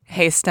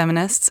Hey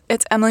STEMinists,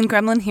 it's Emlyn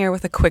Gremlin here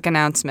with a quick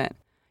announcement.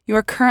 You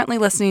are currently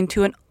listening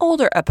to an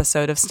older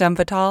episode of STEM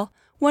Vital,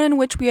 one in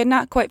which we had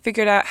not quite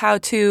figured out how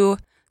to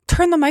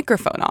turn the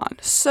microphone on.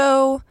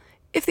 So,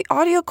 if the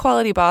audio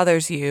quality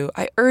bothers you,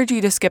 I urge you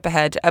to skip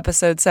ahead to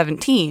episode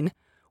 17,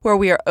 where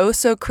we are oh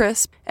so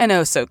crisp and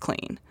oh so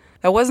clean.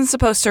 That wasn't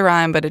supposed to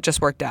rhyme, but it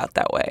just worked out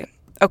that way.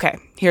 Okay,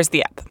 here's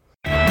the app.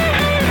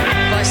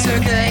 By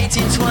circa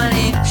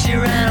 1820, she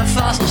ran a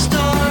fossil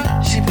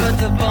store. She put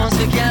the bones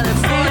together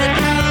for the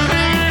collectors.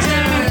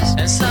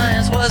 And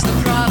science was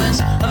the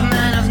province of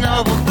men of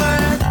noble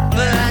birth.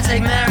 But I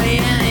take Mary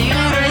Annie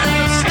over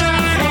those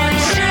stuff white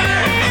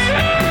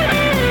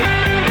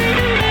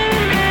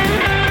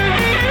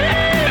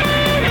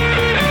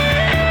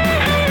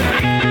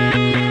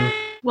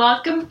shirts.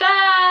 Welcome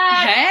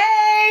back!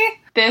 Hey!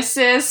 This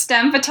is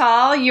STEM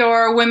Vital,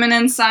 your Women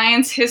in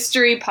Science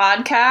History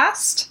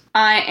podcast.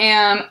 I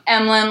am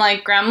Emlyn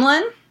like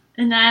Gremlin.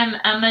 And I'm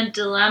Emma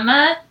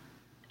Dilemma,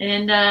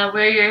 and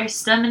we're your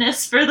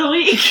STEMinists for the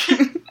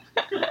week.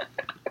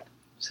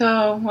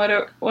 So, what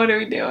are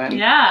we doing?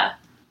 Yeah,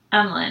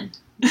 Emlyn.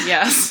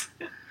 Yes.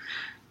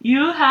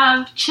 You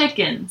have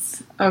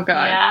chickens. Oh,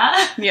 God.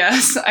 Yeah?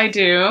 Yes, I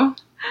do.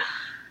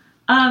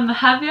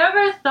 Have you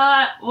ever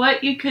thought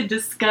what you could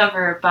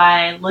discover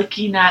by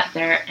looking at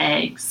their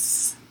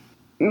eggs?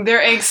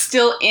 Their eggs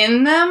still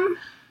in them?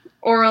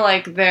 Or,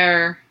 like,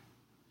 their...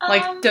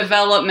 Like,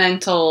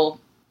 developmental...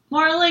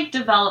 More like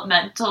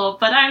developmental,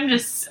 but I'm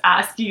just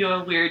asking you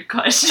a weird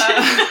question.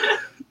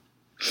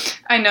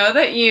 I know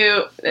that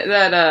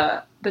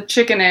the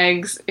chicken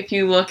eggs, if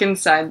you look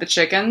inside the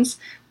chickens,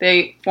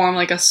 they form,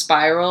 like, a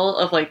spiral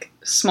of, like,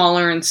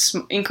 smaller and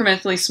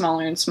incrementally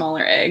smaller and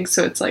smaller eggs.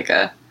 So it's like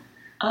a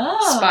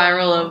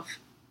spiral of,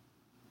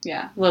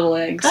 little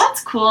eggs.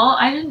 That's cool.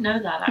 I didn't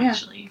know that,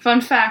 actually. Yeah.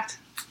 Fun fact.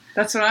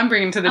 That's what I'm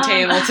bringing to the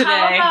table today.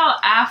 How about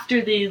after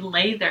they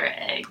lay their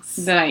eggs?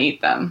 Then I eat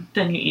them.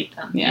 Then you eat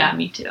them. Yeah. Yeah,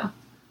 me too.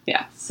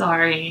 Yeah.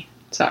 Sorry.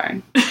 There's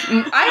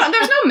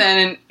no men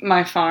in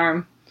my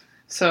farm,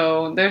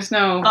 so there's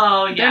no...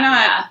 Oh,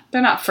 yeah.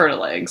 They're not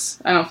fertile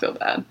eggs. I don't feel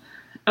bad.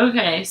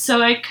 Okay,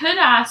 so I could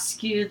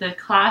ask you the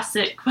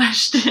classic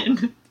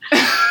question.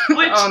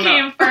 Which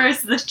came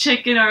first, the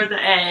chicken or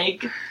the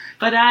egg?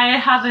 But I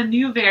have a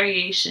new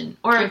variation.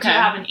 Or do you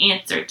have an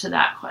answer to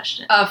that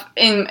question?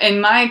 In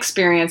my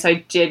experience, I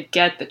did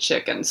get the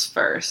chickens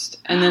first,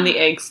 and then the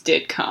eggs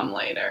did come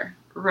later.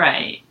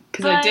 Right.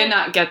 Because I did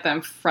not get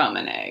them from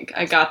an egg.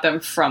 I got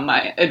them from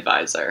my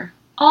advisor.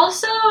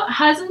 Also,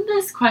 hasn't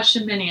this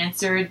question been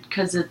answered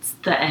because it's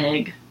the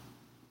egg?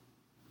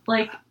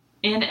 Like,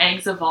 and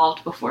eggs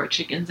evolved before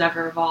chickens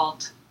ever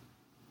evolved.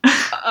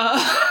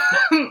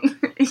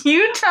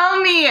 You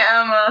tell me,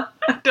 Emma.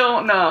 I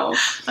don't know.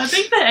 I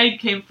think the egg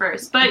came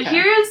first. But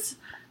here's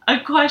a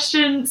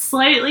question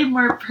slightly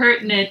more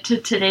pertinent to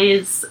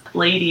today's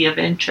lady of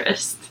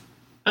interest.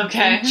 Of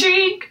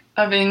intrigue.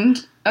 Of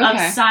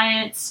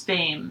science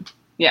fame.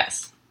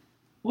 Yes.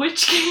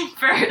 Which came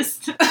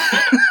first?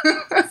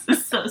 This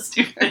is so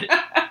stupid.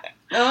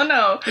 Oh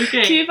no.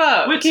 Okay. Keep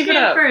up. Which Keep came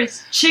it up.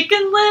 first?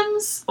 Chicken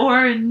limbs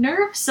or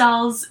nerve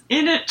cells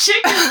in a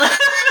chicken limb?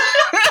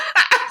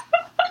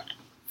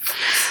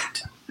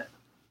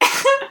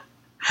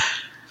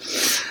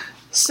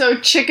 So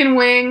chicken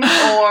wing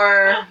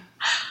or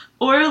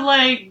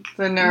like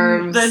the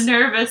nerves. The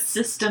nervous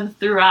system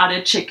throughout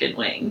a chicken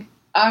wing.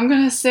 I'm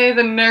gonna say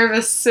the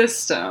nervous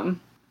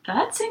system.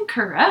 That's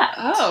incorrect.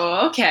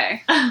 Oh,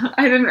 okay. I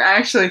didn't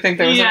actually think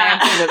there was an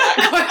answer to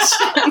that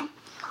question.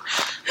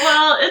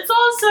 Well, it's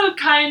also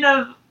kind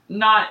of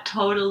not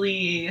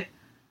totally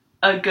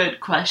a good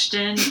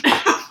question.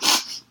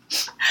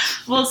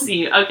 We'll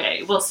see.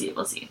 Okay, we'll see.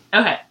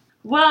 Okay.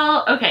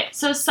 Well, okay,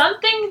 so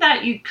something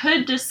that you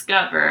could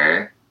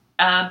discover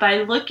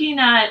by looking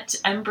at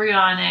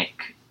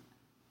embryonic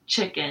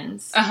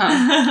chickens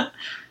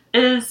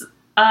is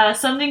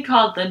something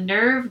called the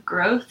nerve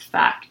growth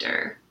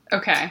factor.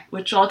 Okay.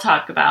 Which I'll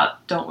talk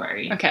about, don't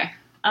worry. Okay.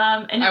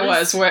 And I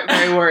was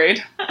very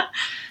worried.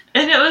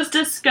 And it was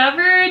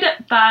discovered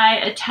by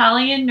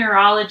Italian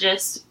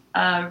neurologist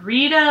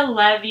Rita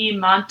Levi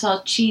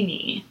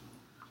Montalcini.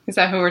 Is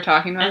that who we're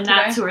talking about today? And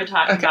that's who we're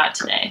talking about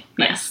today.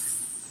 Cool. Yes.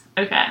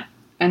 Okay.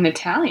 An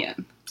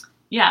Italian.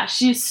 Yeah,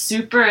 she's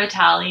super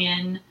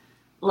Italian.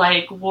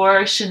 Like,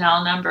 wore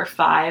Chanel No.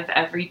 5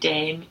 every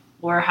day,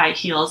 wore high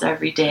heels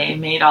every day,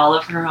 made all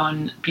of her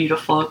own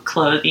beautiful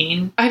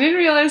clothing. I didn't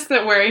realize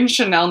that wearing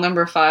Chanel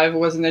No. 5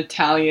 was an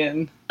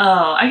Italian.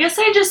 Oh, I guess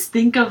I just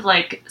think of,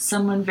 like,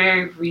 someone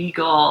very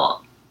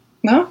regal.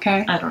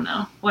 Okay. I don't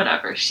know.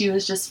 Whatever. She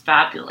was just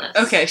fabulous.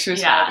 Okay, she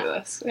was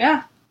fabulous.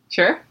 Yeah.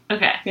 Sure.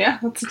 Okay. Yeah,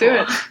 let's do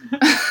it.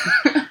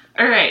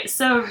 All right,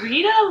 so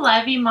Rita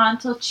Levi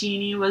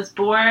Montalcini was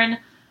born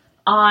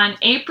on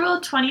April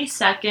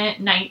 22nd,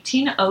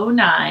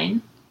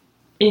 1909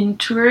 in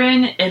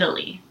Turin,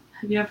 Italy.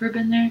 Have you ever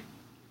been there?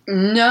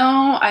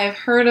 No, I've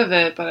heard of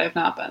it, but I've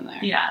not been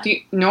there. Yeah.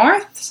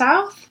 North?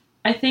 South?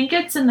 I think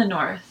it's in the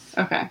north.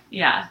 Okay.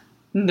 Yeah.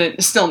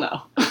 Still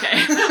no.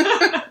 Okay.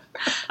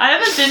 I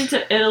haven't been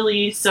to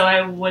Italy, so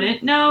I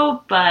wouldn't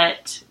know,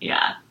 but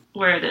yeah,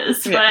 where it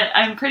is. Yeah. But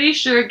I'm pretty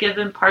sure,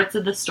 given parts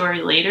of the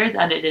story later,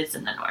 that it is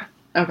in the north.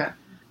 Okay.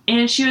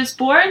 And she was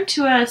born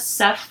to a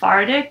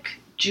Sephardic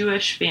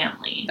Jewish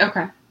family,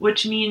 Okay.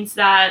 which means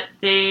that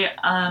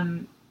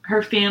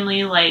her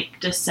family, like,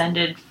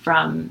 descended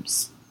from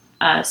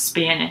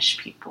Spanish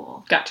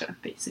people, Gotcha.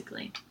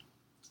 basically,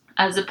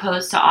 as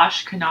opposed to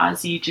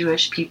Ashkenazi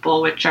Jewish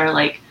people, which are,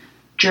 like,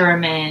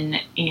 German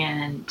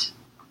and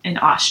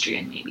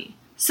Austrian, maybe.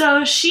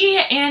 So she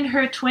and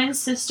her twin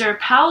sister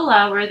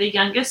Paola were the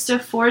youngest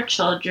of 4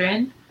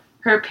 children.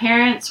 Her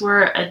parents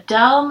were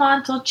Adele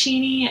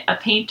Montalcini, a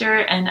painter,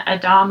 and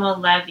Adamo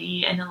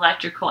Levi, an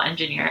electrical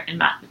engineer and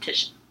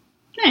mathematician.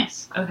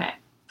 Nice. Okay.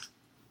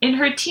 In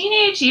her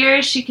teenage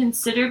years, she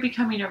considered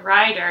becoming a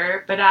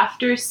writer, but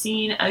after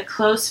seeing a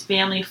close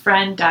family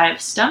friend die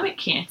of stomach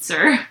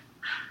cancer,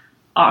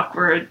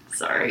 awkward,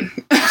 sorry,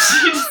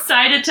 she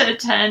decided to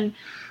attend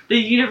the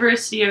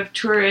University of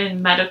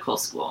Turin Medical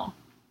School.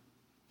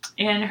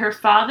 And her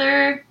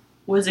father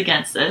was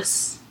against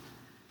this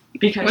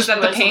because Was she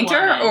that the was a painter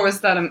woman. or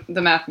was that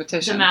the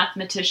mathematician? The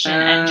mathematician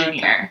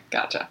engineer. Okay.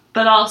 Gotcha.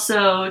 But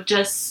also,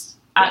 just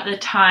at the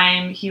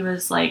time, he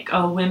was like,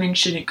 oh, women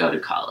shouldn't go to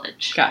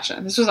college. Gotcha.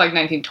 This was like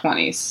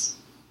 1920s,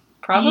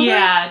 probably?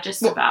 Yeah,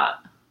 just Well, about.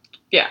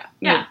 Yeah.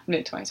 Yeah.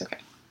 Mid-20s, okay.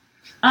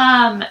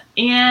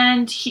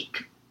 And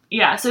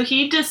so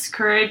he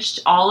discouraged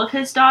all of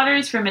his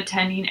daughters from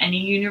attending any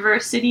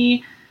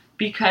university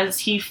because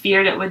he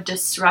feared it would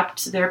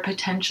disrupt their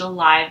potential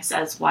lives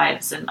as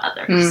wives and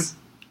mothers.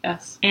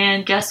 Yes.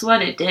 And guess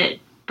what? It did.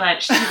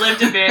 But she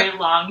lived a very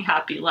long,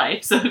 happy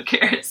life, so who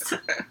cares?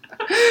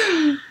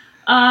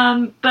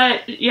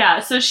 But yeah,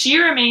 so she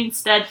remained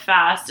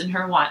steadfast in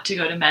her want to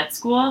go to med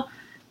school,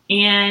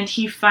 and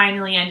he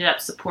finally ended up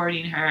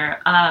supporting her.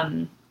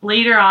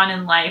 Later on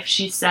in life,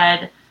 she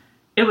said,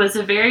 "It was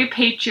a very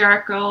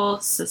patriarchal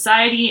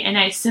society, and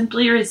I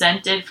simply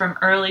resented from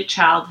early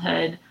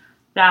childhood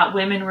that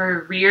women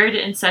were reared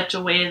in such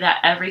a way that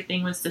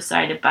everything was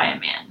decided by a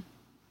man."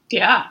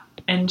 Yeah.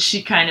 And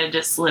she kind of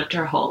just lived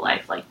her whole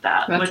life like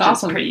that, That's which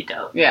awesome. is pretty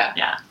dope. Yeah.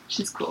 Yeah,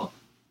 she's cool.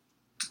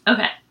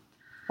 Okay.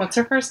 What's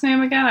her first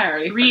name again? I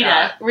already Rita.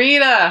 forgot.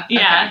 Rita.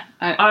 Yeah.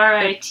 Okay.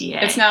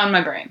 R-I-T-A. It's now in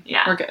my brain.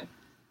 Yeah. We're good.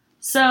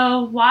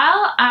 So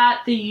while at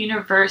the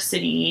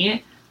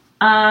university,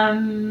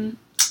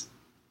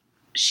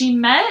 she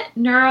met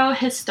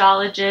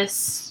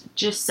neurohistologist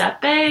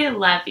Giuseppe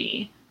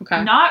Levi.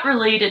 Okay. Not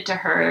related to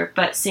her,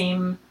 but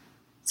same.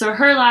 So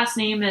her last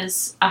name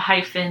is a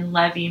hyphen,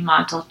 Levi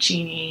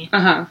Montalcini.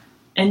 Uh-huh.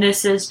 And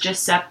this is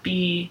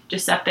Giuseppe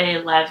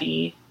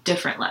Levi,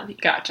 different Levi.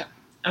 Gotcha.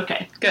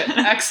 Okay. Good.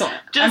 Excellent.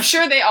 Just- I'm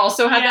sure they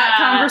also had that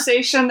Yeah.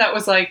 conversation that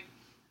was like,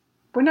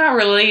 we're not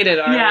related,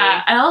 are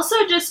Yeah, I also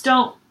just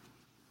don't.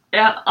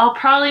 I'll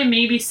probably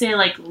maybe say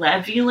like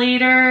Levi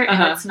later,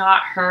 and Uh-huh. it's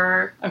not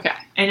her, we? Okay.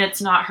 and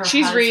it's not her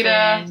She's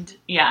husband. Rita.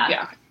 Yeah.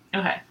 Yeah.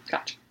 Okay.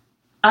 Gotcha.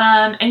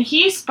 And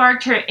he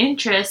sparked her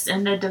interest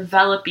in the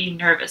developing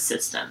nervous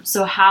system,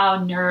 so how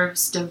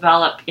nerves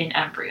develop in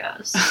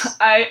embryos.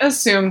 I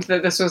assumed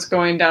that this was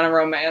going down a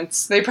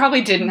romance. They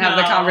probably didn't have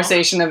the No.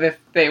 conversation of if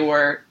they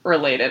were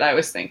related. I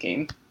was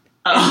thinking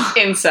Oh.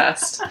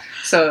 incest.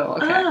 So,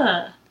 okay.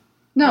 Ugh.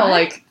 No, What?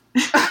 like,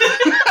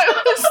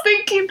 I was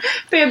thinking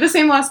if they had the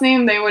same last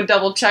name, they would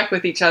double check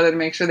with each other to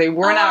make sure they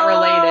were not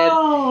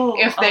related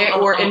if they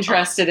were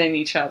interested in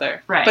each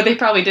other. Right. But they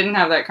probably didn't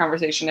have that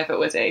conversation if it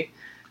was a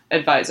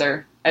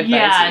advisor.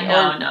 Yeah,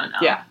 advisee, no.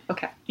 Yeah,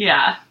 okay.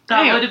 Yeah, that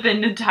Anyway. would have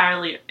been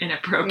entirely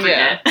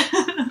inappropriate.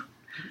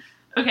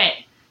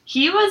 Okay,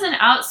 he was an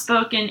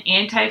outspoken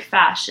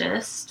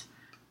anti-fascist,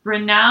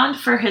 renowned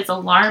for his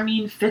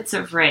alarming fits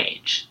of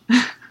rage.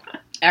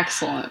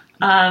 Excellent.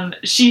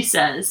 She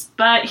says,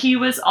 but he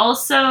was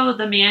also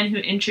the man who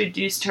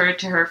introduced her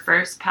to her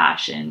first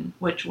passion,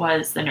 which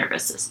was the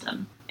nervous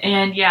system.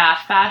 And yeah,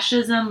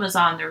 fascism was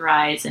on the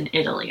rise in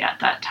Italy at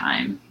that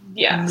time. And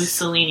Yes.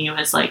 Mussolini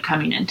was like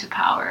coming into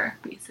power,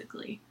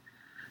 basically.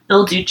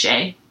 Il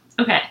Duce.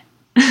 Okay.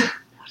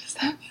 What does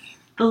that mean?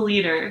 The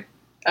leader.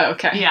 Oh,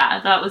 okay.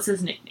 Yeah, that was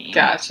his nickname.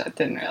 Gotcha.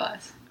 Didn't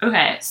realize.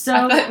 Okay,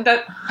 so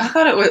I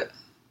thought it was.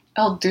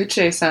 El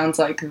Duce sounds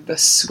like the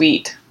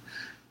sweet.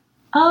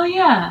 oh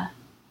yeah,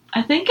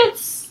 I think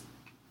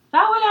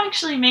that would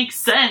actually make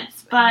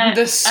sense, but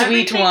The sweet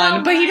everything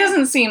one. But he online-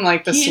 doesn't seem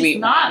like the he's sweet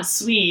not one.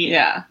 sweet.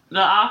 Yeah. The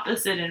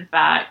opposite, in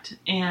fact.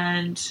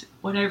 And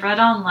what I read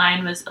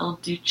online was Il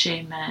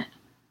Duce meant.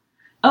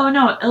 Oh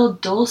no, Il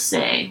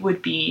Dulce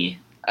would be.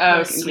 Oh,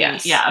 the sweet.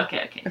 yes. Yeah.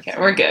 Okay. Okay,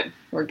 Sorry. we're good.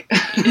 We're good.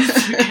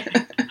 It's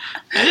okay.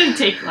 I didn't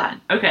take Latin.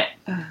 Okay.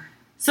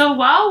 So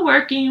while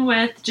working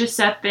with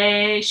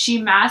Giuseppe,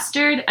 she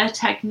mastered a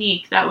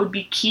technique that would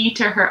be key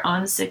to her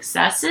own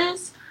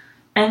successes,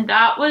 and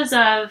that was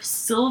of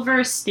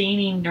silver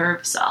staining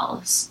nerve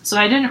cells. So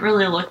I didn't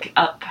really look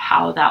up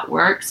how that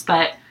works,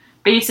 but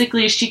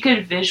basically she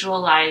could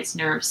visualize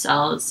nerve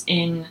cells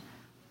in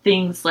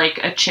things like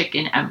a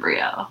chicken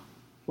embryo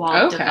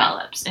while it Okay.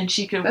 develops, and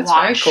she could That's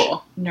very watch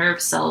cool. nerve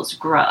cells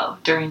grow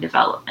during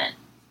development.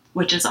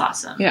 which is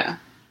awesome. Yeah.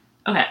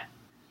 Okay.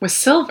 With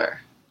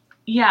silver.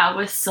 Yeah,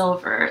 with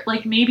silver.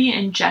 Like, maybe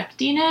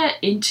injecting it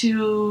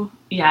into...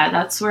 Yeah,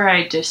 that's where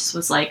I just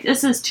was like,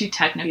 this is too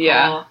technical.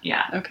 Yeah.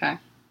 Yeah. Okay.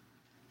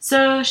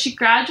 So she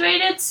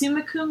graduated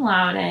summa cum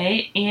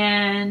laude,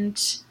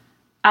 and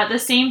at the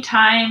same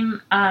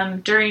time,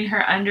 during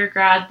her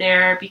undergrad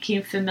there,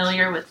 became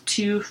familiar with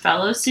 2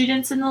 fellow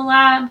students in the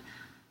lab.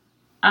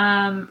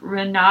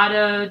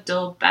 Renato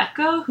Del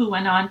Becco, who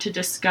went on to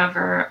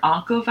discover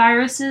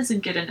oncoviruses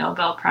and get a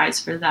Nobel Prize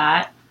for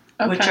that,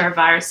 which are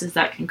viruses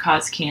that can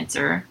cause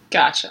cancer.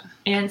 Gotcha.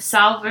 And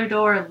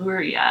Salvador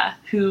Luria,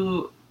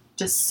 who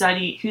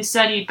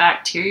studied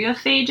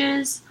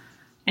bacteriophages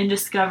and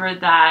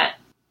discovered that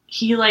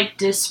he, like,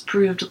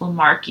 disproved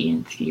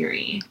Lamarckian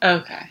theory.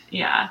 Okay.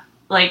 Yeah.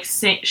 Like,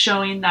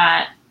 showing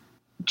that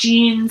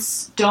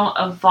genes don't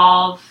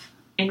evolve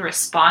in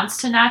response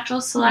to natural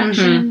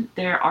selection.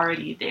 They're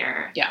already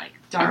there. Yeah. Like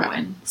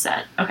Darwin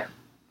said. Okay.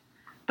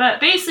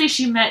 But basically,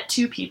 she met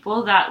 2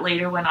 people that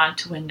later went on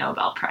to win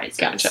Nobel Prizes.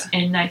 Gotcha.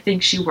 And I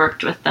think she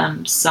worked with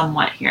them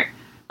somewhat here.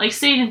 Like,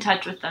 stayed in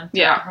touch with them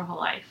throughout her whole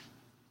life.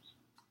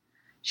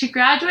 She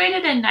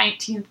graduated in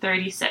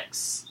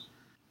 1936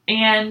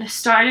 and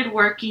started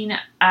working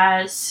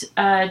as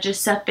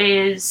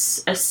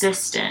Giuseppe's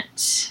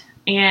assistant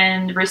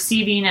and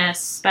receiving a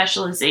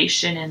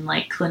specialization in,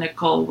 like,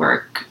 clinical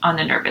work on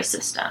the nervous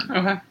system.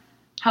 Okay.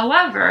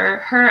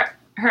 However, her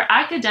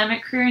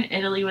academic career in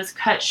Italy was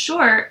cut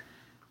short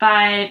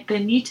by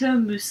Benito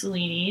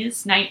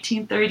Mussolini's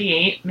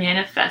 1938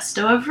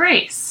 Manifesto of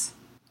Race,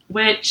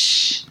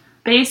 which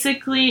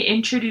basically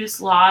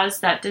introduced laws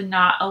that did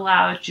not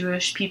allow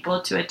Jewish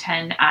people to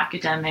attend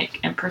academic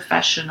and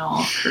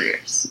professional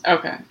careers.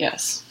 Okay,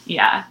 yes.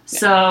 Yeah.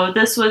 So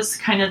this was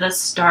kind of the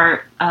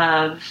start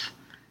of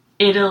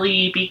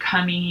Italy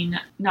becoming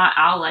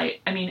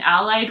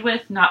allied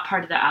with, not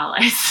part of the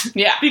Allies.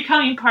 Yeah.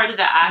 Becoming part of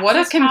the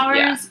Axis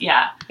powers.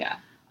 Yeah.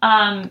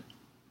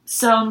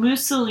 So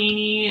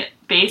Mussolini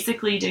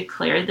basically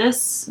declared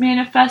this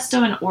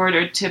manifesto in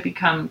order to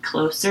become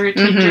closer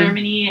to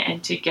Germany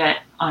and to get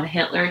on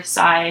Hitler's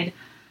side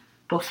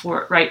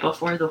right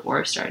before the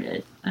war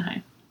started.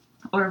 Okay.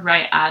 Or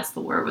right as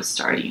the war was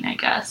starting, I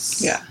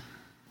guess. Yeah.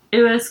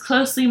 It was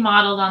closely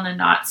modeled on the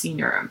Nazi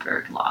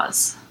Nuremberg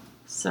laws.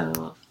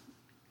 So...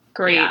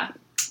 Great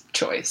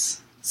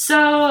choice.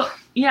 So,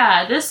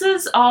 yeah, this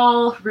is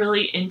all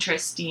really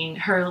interesting,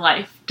 her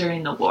life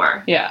during the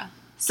war. Yeah.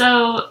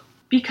 So,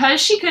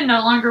 because she could no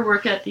longer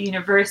work at the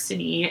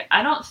university,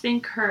 I don't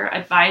think her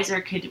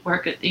advisor could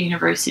work at the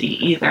university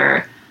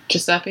either.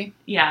 Giuseppe?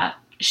 Yeah.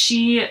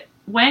 She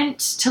went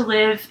to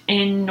live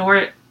in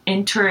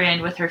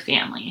Turin with her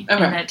family in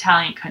the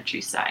Italian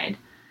countryside.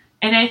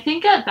 And I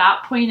think at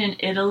that point in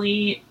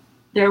Italy,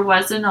 there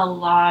wasn't a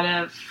lot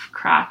of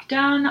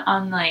crackdown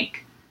on,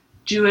 like,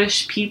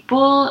 Jewish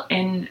people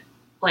and,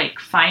 like,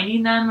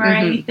 finding them or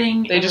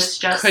anything. They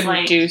just couldn't,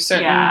 like, do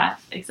certain... Yeah,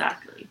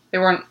 exactly. They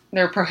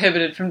were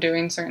prohibited from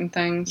doing certain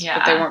things,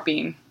 but they weren't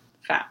being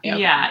fat. Yep.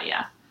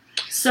 Yeah.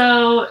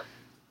 So,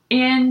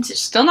 and...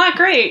 Still not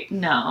great.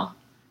 No.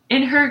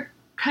 In her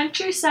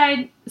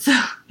countryside... So,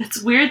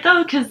 it's weird,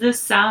 though, because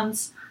this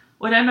sounds...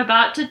 What I'm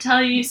about to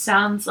tell you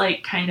sounds,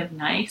 like, kind of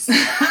nice.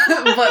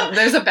 But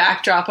there's a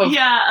backdrop of...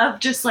 Yeah,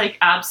 of just, like,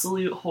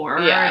 absolute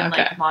horror and,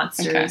 like,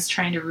 monsters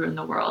trying to ruin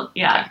the world.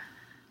 Yeah.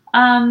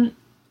 Okay.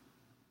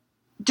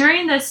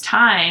 During this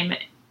time,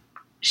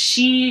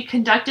 she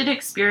conducted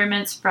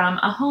experiments from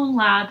a home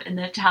lab in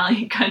the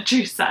Italian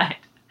countryside.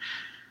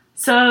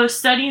 So,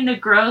 studying the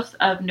growth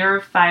of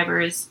nerve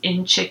fibers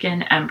in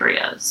chicken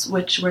embryos,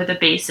 which were the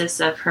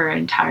basis of her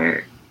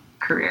entire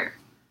career.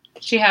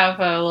 Did she have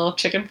a little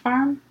chicken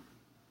farm?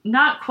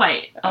 Not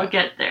quite. I'll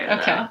get there,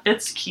 though. Okay.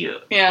 It's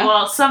cute. Yeah.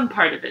 Well, some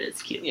part of it is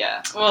cute.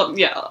 Yeah. Well,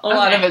 yeah, a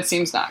lot of it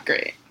seems not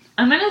great.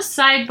 I'm going to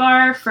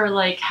sidebar for,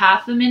 like,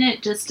 half a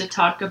minute just to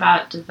talk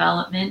about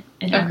development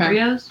in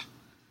embryos.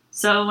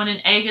 So when an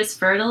egg is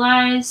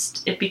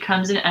fertilized, it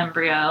becomes an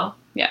embryo.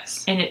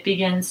 Yes. And it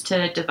begins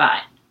to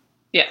divide.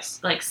 Yes.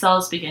 Like,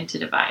 cells begin to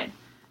divide.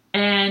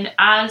 And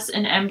as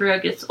an embryo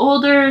gets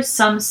older,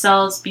 some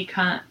cells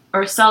become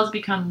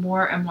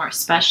more and more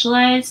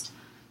specialized.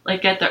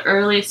 Like, at the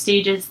earliest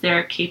stages,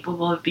 they're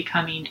capable of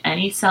becoming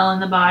any cell in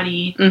the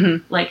body.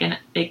 Like,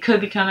 they could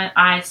become an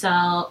eye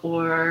cell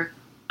or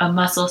a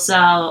muscle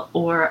cell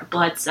or a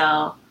blood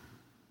cell.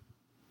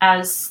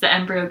 As the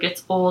embryo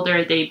gets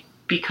older, they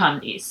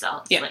become these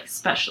cells, like,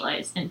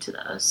 specialized into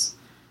those.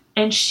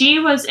 And she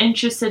was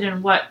interested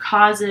in what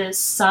causes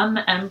some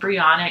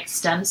embryonic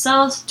stem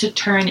cells to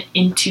turn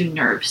into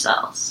nerve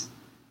cells.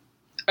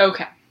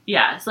 Okay.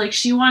 Yeah, it's like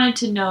she wanted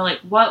to know, like,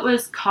 what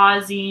was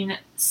causing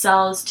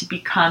cells to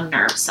become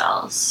nerve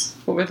cells.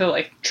 What were the,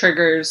 like,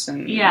 triggers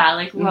and... Yeah,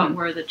 like, what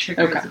were the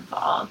triggers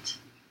involved.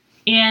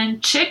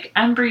 And chick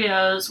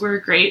embryos were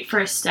great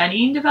for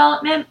studying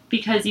development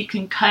because you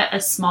can cut a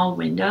small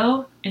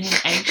window in an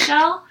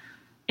eggshell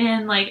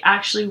and, like,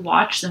 actually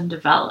watch them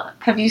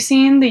develop. Have you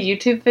seen the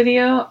YouTube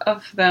video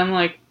of them,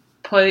 like,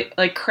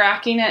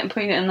 cracking it and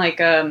putting it in, like,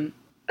 a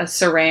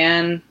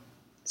saran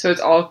So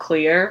it's all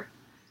clear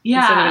Yeah.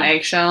 instead of an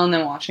eggshell, and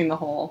then watching the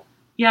whole.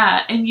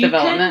 Yeah, and you can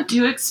Development.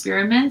 do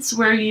experiments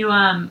where you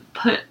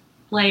put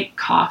like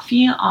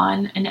coffee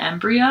on an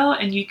embryo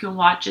and you can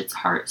watch its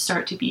heart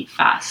start to beat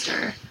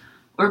faster,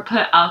 or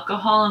put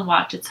alcohol and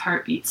watch its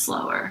heart beat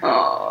slower.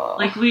 Oh.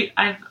 Like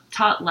I've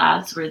taught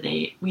labs where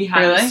we have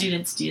Really? the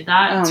students do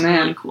that. Oh, It's man.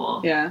 really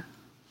cool. Yeah.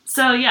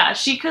 So yeah,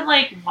 she could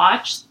like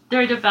watch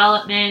their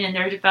development, and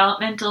their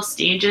developmental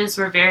stages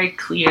were very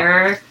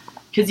clear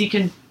because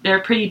they're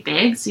pretty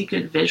big, so you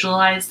could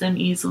visualize them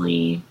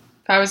easily.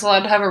 If I was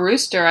allowed to have a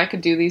rooster, I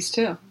could do these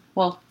too.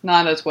 Well,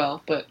 not as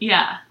well, but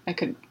Yeah. I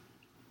could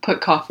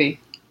put coffee.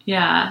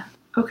 Yeah.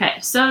 Okay,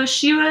 so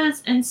she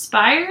was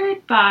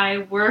inspired by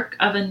work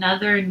of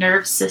another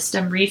nerve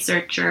system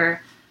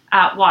researcher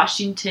at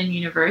Washington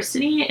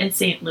University in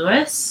St.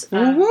 Louis.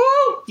 Woo!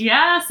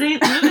 Yeah,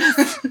 St.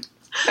 Louis.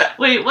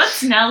 Wait,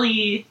 what's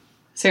Nelly?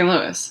 St.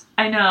 Louis.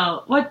 I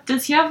know. What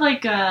does he have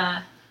like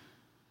a?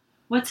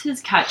 What's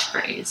his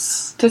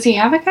catchphrase? Does he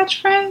have a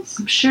catchphrase?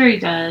 I'm sure he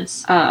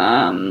does. Wait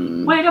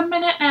a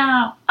minute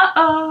now.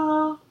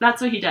 Uh-oh. That's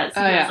what he does. He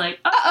Oh, goes yeah. like,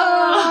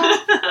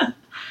 uh-oh.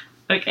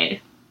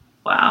 Okay.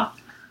 Wow.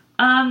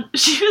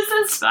 She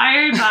was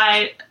inspired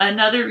by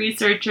another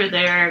researcher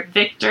there,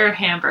 Victor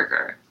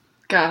Hamburger.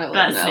 God, I love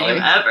Best Nelly.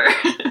 name ever.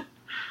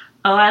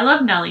 Oh, I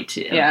love Nelly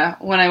too. Yeah,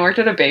 when I worked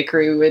at a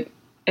bakery,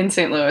 in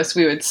St. Louis,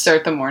 we would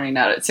start the morning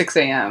out at 6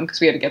 a.m.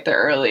 because we had to get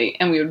there early,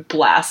 and we would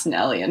blast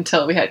Nelly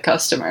until we had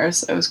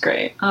customers. It was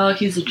great. Oh,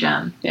 he's a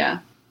gem. Yeah.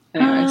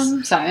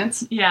 Anyways,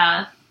 science.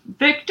 Yeah.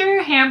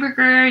 Victor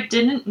Hamburger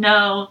didn't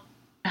know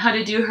how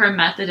to do her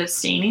method of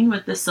staining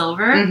with the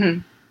silver.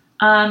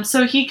 Mm-hmm.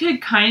 So he could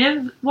kind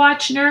of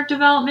watch nerve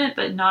development,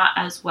 but not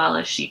as well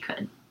as she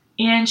could.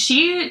 And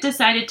she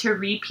decided to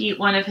repeat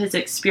one of his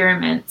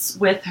experiments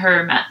with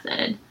her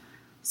method.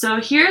 So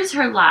here's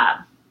her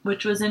lab,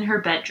 which was in her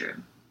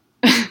bedroom.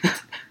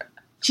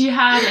 She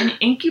had an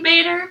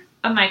incubator,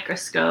 a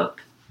microscope,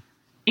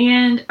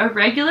 and a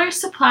regular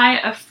supply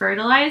of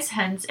fertilized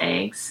hen's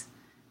eggs,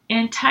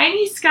 and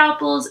tiny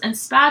scalpels and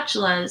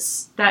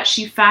spatulas that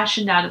she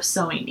fashioned out of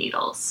sewing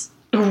needles.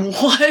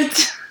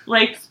 What?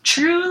 Like,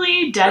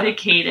 truly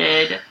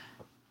dedicated.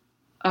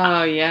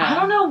 Oh, yeah. I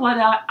don't know what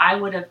I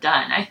would have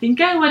done. I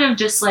think I would have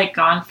just, like,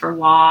 gone for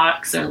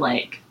walks, or,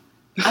 like,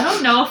 I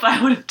don't know if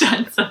I would have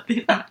done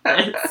something like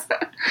this.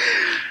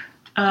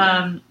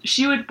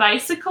 She would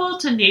bicycle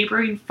to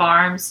neighboring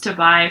farms to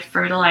buy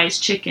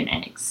fertilized chicken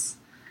eggs.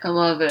 I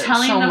love it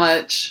Telling so the-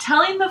 much.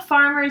 Telling the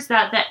farmers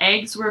that the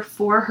eggs were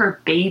for her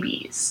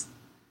babies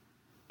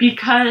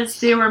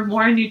because they were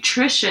more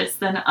nutritious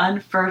than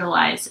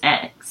unfertilized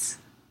eggs.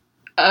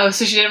 Oh,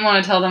 so she didn't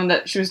want to tell them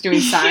that she was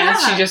doing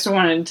science. Yeah. She just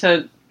wanted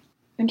to...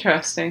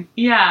 Interesting.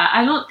 Yeah,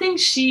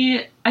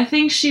 I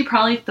think she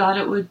probably thought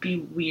it would be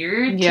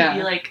weird to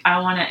be like, I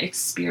want to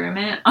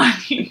experiment on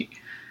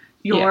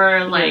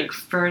your like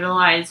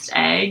fertilized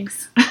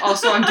eggs.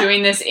 Also, I'm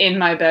doing this in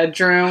my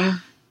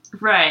bedroom.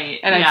 Right.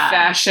 And I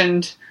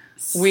fashioned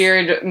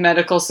weird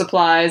medical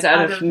supplies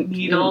out of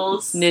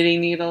needles. Knitting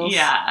needles.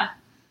 Yeah.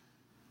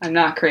 I'm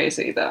not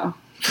crazy, though.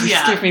 Please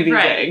Yeah, give me these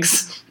right.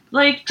 eggs.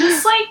 Like,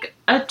 just like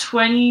a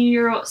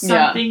 20-year-old,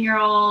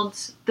 something-year-old,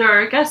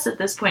 or I guess at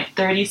this point,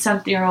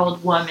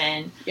 30-something-year-old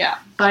woman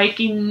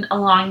biking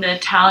along the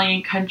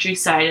Italian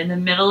countryside in the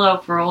middle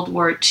of World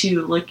War II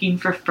looking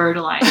for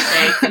fertilized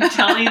eggs and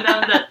telling them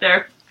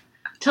that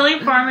telling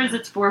farmers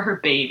it's for her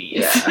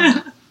babies.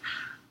 Yeah.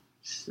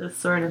 It's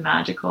just sort of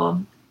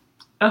magical.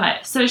 Okay,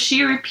 so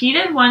she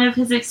repeated one of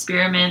his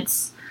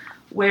experiments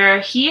where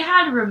he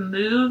had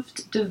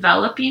removed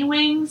developing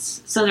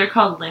wings, so they're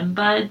called limb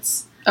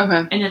buds.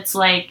 Okay. And it's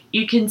like,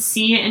 you can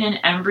see in an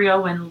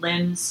embryo when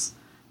limbs,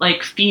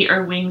 like feet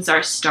or wings,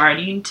 are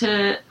starting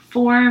to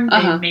form.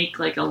 They make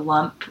like a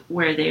lump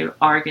where they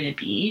are going to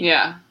be.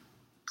 Yeah.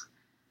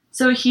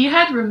 So he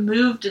had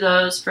removed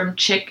those from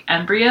chick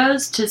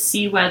embryos to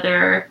see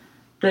whether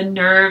the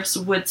nerves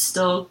would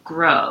still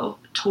grow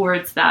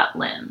towards that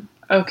limb.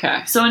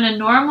 Okay. So in a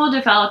normal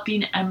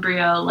developing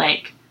embryo,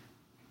 like,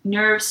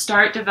 nerves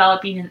start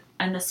developing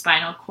in the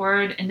spinal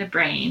cord in the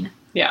brain.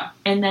 Yeah.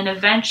 And then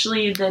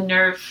eventually the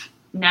nerve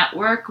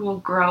network will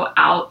grow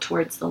out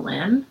towards the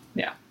limb.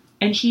 Yeah.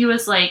 And he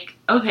was like,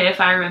 okay, if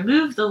I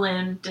remove the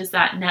limb, does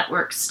that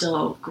network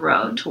still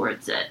grow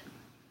towards it?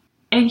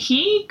 And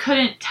he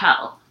couldn't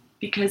tell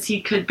because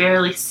he could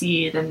barely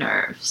see the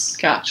nerves.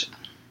 Gotcha.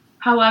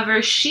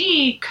 However,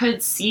 she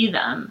could see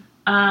them.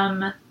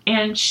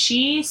 And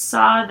she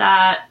saw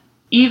that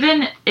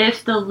even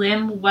if the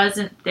limb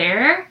wasn't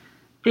there,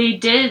 they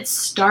did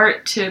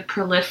start to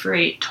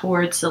proliferate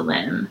towards the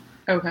limb.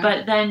 Okay.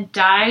 But then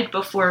died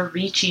before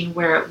reaching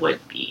where it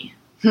would be.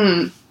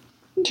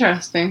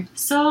 Interesting.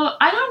 So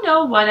I don't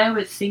know what I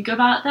would think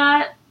about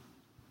that,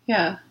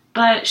 Yeah.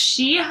 but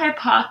she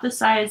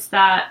hypothesized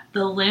that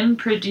the limb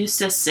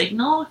produced a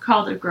signal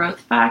called a growth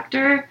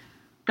factor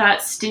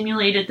that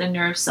stimulated the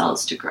nerve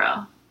cells to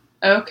grow.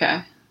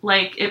 Okay.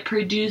 Like, it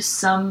produced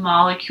some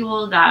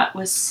molecule that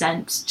was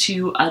sent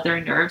to other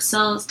nerve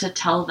cells to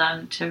tell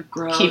them to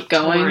grow Keep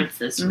going. towards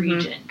this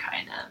region,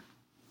 kind of.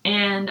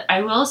 And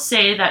I will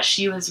say that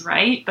she was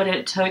right, but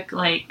it took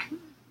like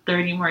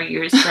 30 more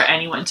years for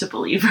anyone to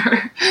believe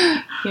her.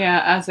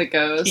 Yeah, as it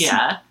goes.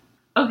 Yeah.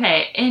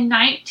 Okay, in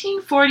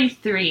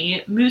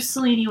 1943,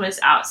 Mussolini was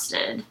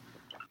ousted.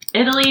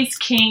 Italy's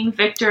King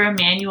Victor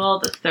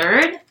Emmanuel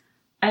III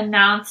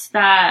announced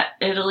that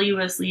Italy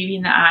was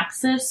leaving the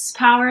Axis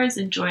powers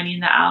and joining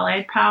the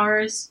Allied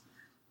powers.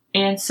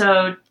 And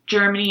so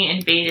Germany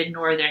invaded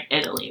northern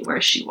Italy,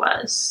 where she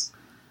was.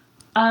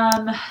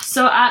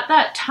 So at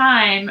that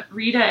time,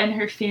 Rita and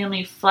her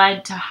family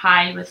fled to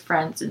hide with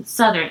friends in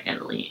southern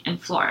Italy, in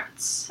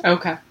Florence.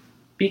 Okay.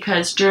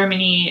 Because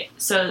Germany,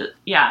 the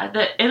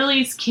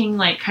Italy's king,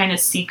 like, kind of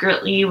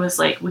secretly was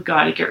like, we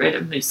gotta get rid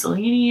of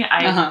Mussolini.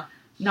 I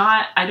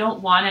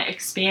don't want to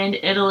expand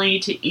Italy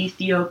to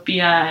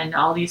Ethiopia and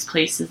all these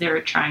places they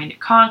were trying to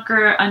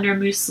conquer under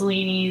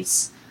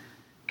Mussolini's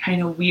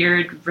kind of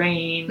weird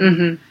reign.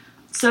 Mm-hmm.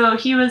 So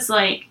he was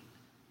like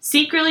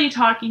secretly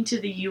talking to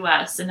the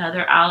US and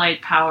other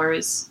allied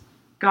powers,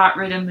 got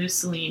rid of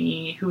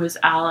Mussolini, who was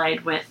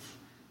allied with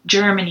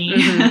Germany.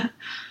 Mm-hmm.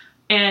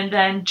 And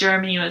then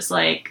Germany was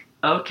like,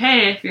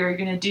 okay, if you're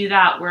going to do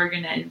that, we're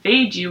going to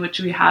invade you, which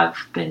we have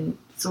been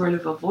sort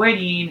of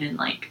avoiding, and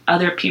like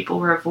other people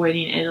were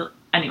avoiding Italy.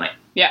 Anyway.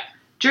 Yeah.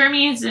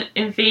 Germany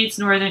invades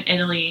northern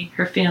Italy.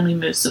 Her family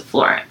moves to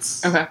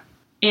Florence. Okay.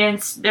 And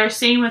they're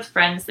staying with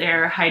friends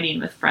there, hiding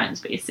with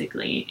friends,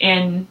 basically.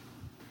 And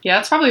yeah,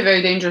 it's probably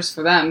very dangerous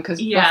for them, because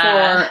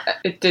before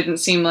it didn't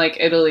seem like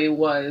Italy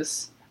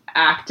was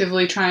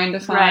actively trying to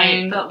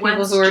find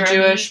people who were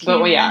Jewish.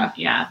 But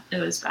yeah, it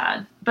was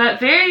bad. But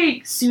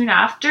very soon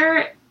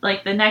after,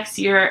 like the next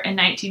year in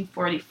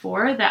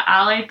 1944, the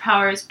Allied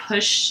powers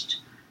pushed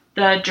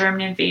the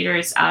German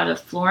invaders out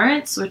of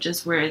Florence, which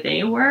is where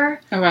they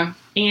were. Okay.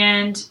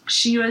 And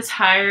she was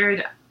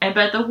hired,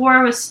 but the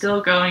war was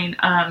still going,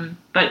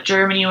 but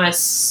Germany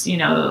was,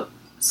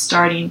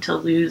 starting to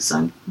lose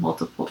on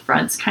multiple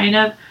fronts, kind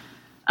of.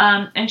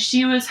 And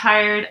Rita was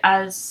hired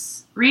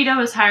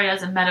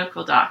as a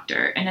medical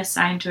doctor and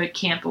assigned to a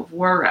camp of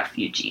war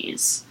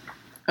refugees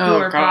who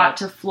were brought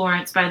to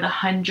Florence by the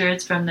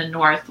hundreds from the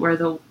north where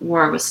the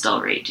war was still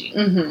raging.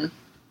 Mm-hmm.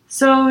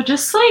 So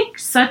just like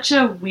such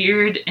a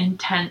weird,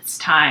 intense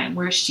time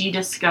where she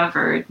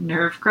discovered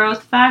nerve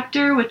growth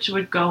factor, which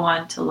would go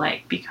on to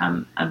like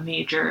become a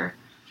major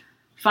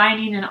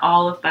finding in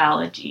all of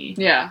biology.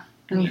 Yeah.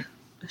 And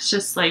it's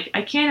just like,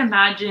 I can't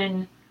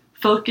imagine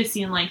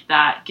focusing like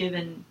that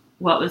given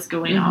what was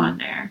going on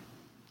there.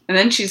 And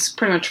then she's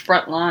pretty much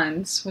front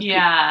lines with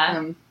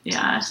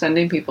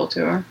sending people to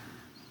her.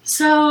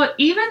 So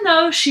even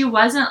though she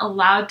wasn't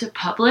allowed to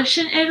publish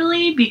in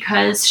Italy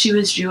because she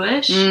was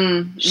Jewish,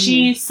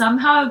 she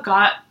somehow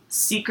got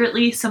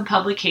secretly some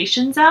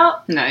publications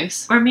out.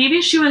 Nice. Or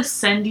maybe she was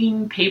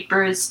sending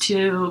papers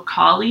to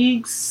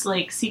colleagues,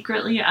 like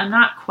secretly. I'm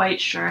not quite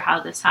sure how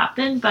this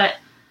happened, but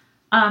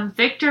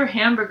Victor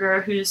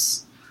Hamburger,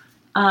 whose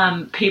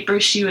paper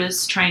she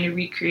was trying to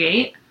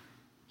recreate,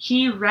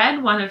 he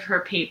read one of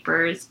her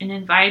papers and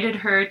invited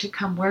her to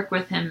come work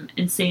with him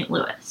in St.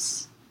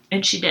 Louis.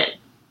 And she did.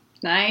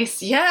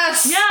 Nice.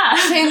 Yes. Yeah.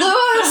 St.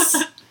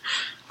 Louis.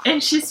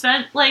 And she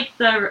spent like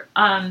the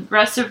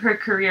rest of her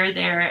career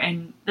there,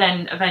 and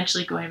then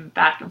eventually going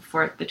back and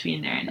forth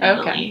between there and Italy.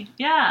 Okay.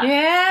 Yeah.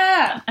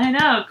 Yeah. I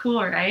know.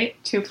 Cool, right?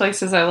 Two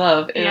places I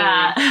love, Italy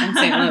and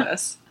St.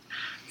 Louis.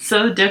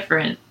 So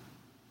different.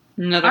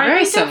 No, they're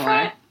very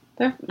similar.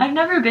 I've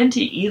never been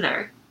to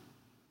either.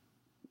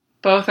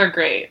 Both are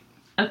great.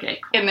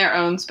 Okay, cool. In their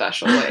own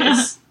special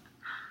ways.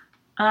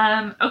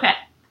 Okay.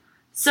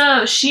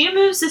 So she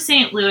moves to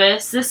St.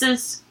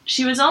 Louis.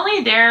 She was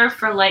only there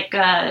for like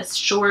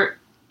she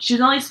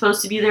was only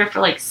supposed to be there for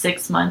like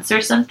 6 months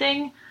or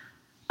something.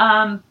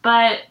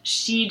 But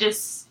she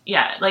just,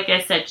 like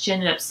I said, she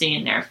ended up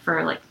staying there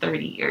for like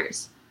 30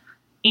 years.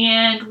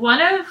 And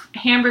one of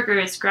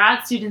Hamburger's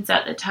grad students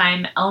at the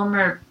time,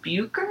 Elmer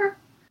Bucher,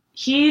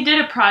 he did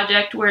a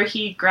project where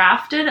he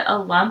grafted a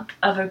lump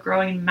of a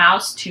growing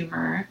mouse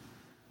tumor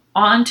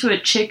onto a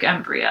chick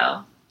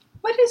embryo.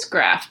 What is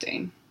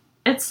grafting?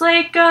 It's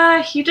like,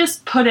 he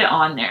just put it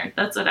on there.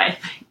 That's what I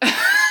think.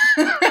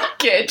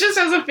 Okay, it just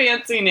has a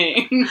fancy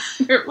name.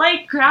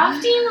 Like,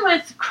 grafting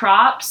with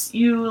crops,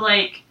 you,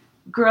 like,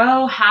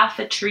 grow half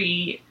a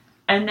tree,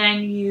 and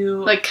then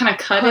you... Like, kind of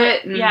cut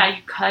it? You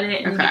cut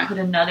it, and then you put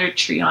another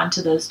tree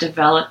onto those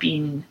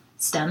developing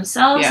stem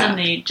cells, and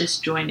they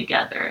just join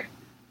together.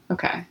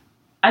 Okay.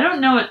 I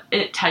don't know what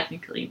it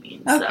technically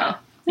means, though.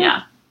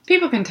 Yeah.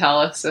 People can tell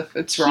us if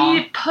it's wrong.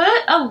 He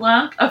put a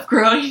lump of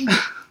growing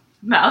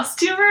mouse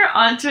tumor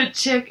onto a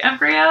chick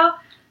embryo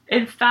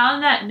and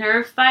found that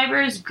nerve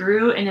fibers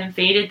grew and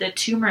invaded the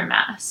tumor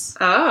mass.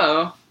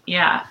 Oh.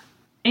 Yeah.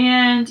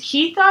 And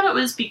he thought it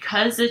was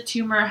because the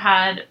tumor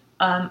had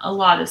a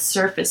lot of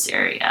surface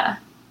area.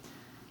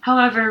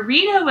 However,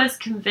 Rita was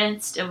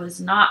convinced it was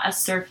not a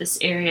surface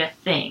area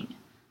thing,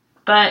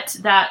 but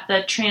that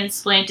the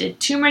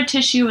transplanted tumor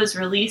tissue was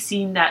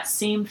releasing that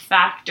same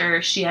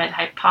factor she had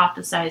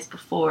hypothesized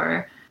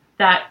before,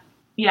 that,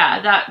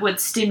 Yeah, that would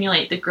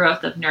stimulate the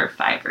growth of nerve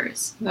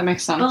fibers. That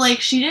makes sense. But,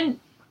 like, she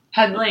didn't,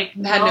 had no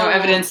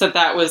evidence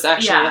that was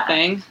actually a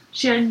thing.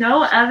 She had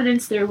no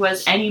evidence there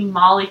was any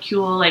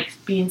molecule, like,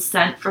 being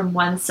sent from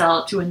one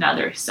cell to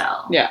another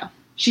cell. Yeah.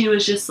 She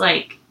was just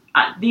like,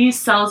 these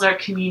cells are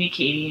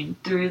communicating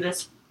through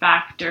this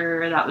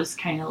factor that was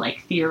kind of,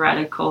 like,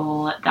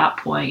 theoretical at that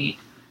point.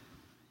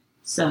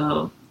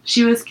 So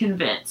she was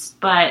convinced,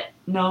 but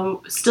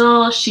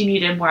still she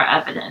needed more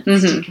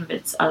evidence to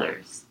convince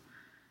others.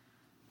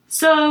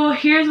 So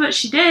here's what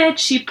she did.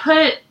 She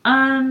put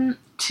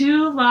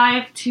 2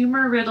 live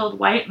tumor-riddled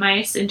white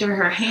mice into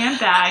her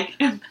handbag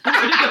and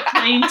boarded a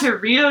plane to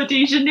Rio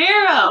de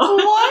Janeiro.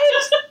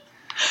 What?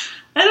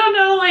 I don't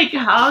know, like,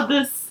 how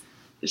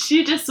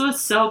she just was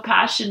so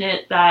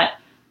passionate that,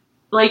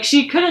 like,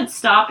 she couldn't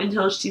stop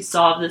until she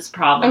solved this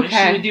problem.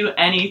 Okay. She would do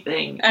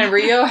anything. And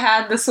Rio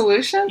had the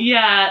solution?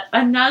 Yeah.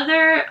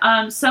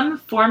 Some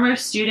former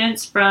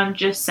students from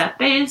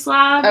Giuseppe's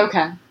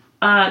lab,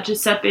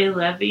 Giuseppe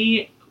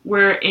Levi,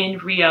 were in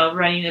Rio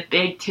running a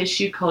big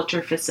tissue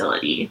culture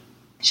facility.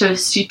 So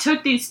she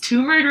took these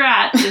tumored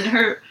rats in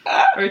her,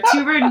 or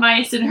tumored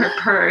mice in her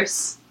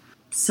purse.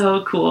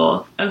 So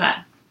cool. Okay.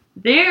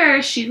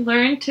 There, she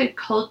learned to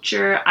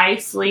culture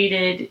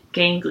isolated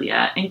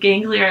ganglia, and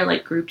ganglia are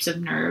like groups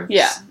of nerves.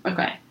 Yeah.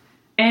 Okay.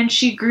 And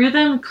she grew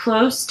them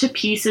close to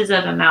pieces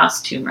of a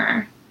mouse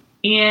tumor.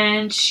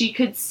 And she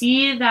could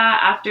see that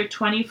after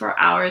 24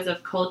 hours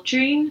of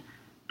culturing,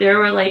 there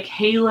were like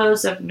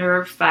halos of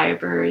nerve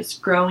fibers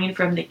growing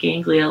from the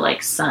ganglia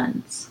like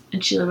suns.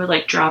 And she would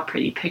like draw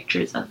pretty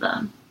pictures of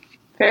them.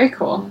 Very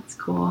cool. That's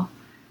cool.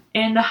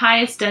 And the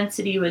highest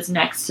density was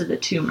next to the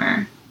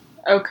tumor.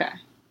 Okay.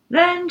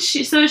 Then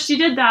she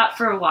did that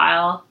for a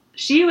while.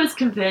 She was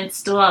convinced,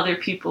 still other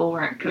people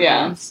weren't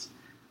convinced.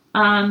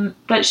 Yeah.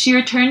 But she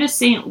returned to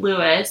St.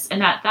 Louis,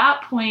 and at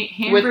that point,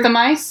 with the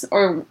mice,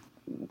 or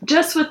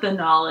just with the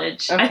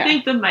knowledge? Okay. I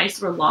think the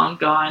mice were long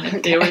gone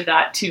if they were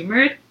that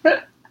tumored.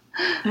 I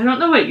don't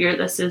know what year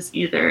this is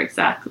either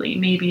exactly.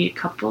 Maybe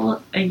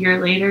a year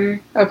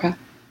later. Okay.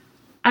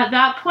 At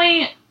that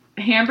point,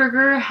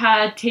 Hamburger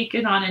had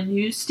taken on a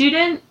new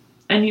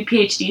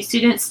PhD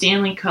student,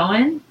 Stanley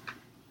Cohen.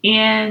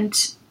 And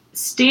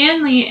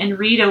Stanley and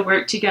Rita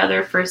worked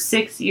together for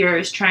 6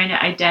 years trying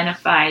to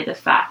identify the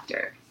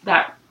factor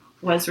that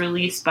was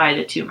released by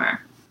the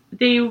tumor.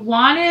 They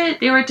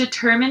were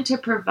determined to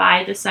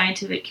provide the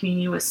scientific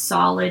community with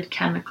solid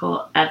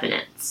chemical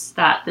evidence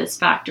that this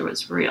factor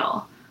was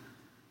real.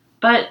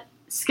 But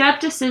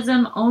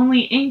skepticism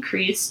only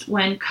increased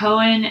when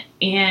Stanley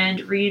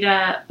and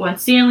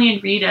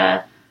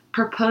Rita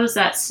proposed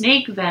that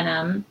snake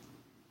venom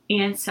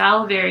and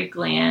salivary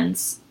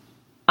glands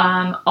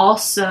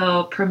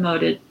also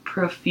promoted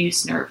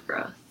profuse nerve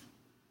growth.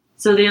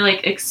 So they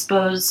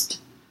exposed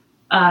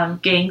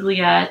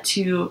ganglia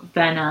to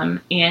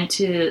venom and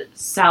to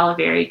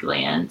salivary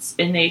glands,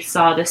 and they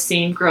saw the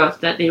same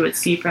growth that they would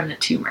see from the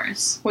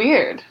tumors.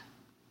 Weird.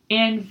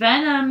 And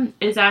venom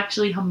is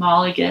actually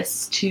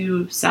homologous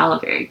to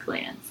salivary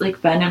glands, like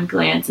venom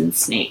glands in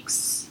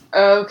snakes.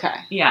 Okay.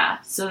 Yeah,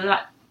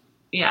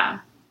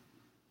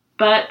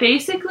 But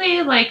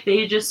basically,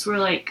 they just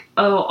were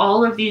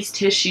all of these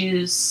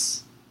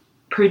tissues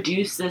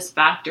produce this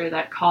factor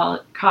that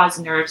cause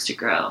nerves to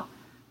grow.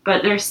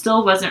 But there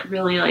still wasn't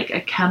really,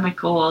 a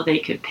chemical they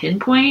could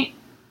pinpoint.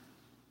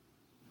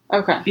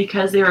 Okay.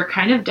 Because they were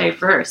kind of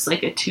diverse,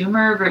 like a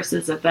tumor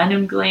versus a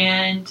venom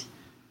gland.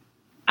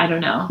 I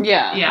don't know.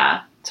 Yeah.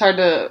 Yeah. It's hard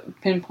to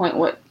pinpoint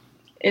what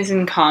is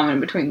in common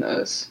between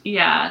those.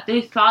 Yeah.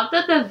 They thought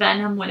that the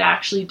venom would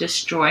actually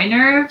destroy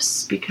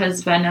nerves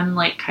because venom,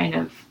 kind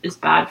of is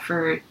bad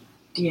for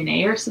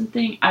DNA or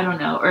something. I don't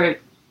know. Or,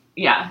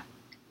 yeah.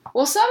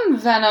 Well, some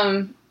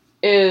venom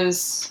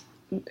is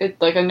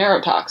like a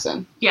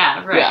neurotoxin.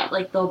 Yeah, right.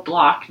 Yeah. They'll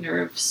block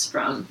nerves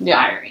from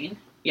firing.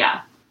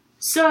 Yeah.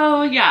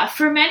 So,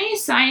 for many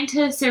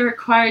scientists, it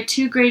required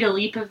too great a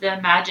leap of the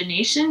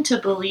imagination to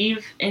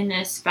believe in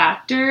this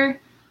factor,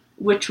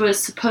 which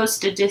was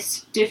supposed to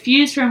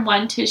diffuse from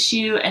one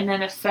tissue and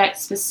then affect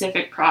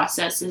specific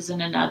processes in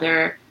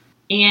another.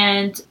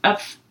 And a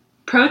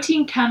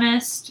protein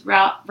chemist,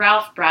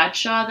 Ralph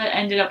Bradshaw, that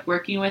ended up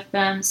working with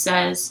them,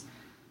 says,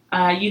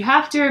 you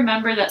have to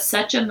remember that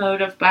such a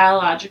mode of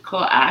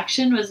biological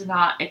action was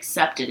not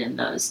accepted in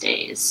those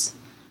days.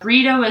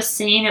 Rita was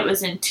saying it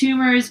was in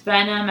tumors,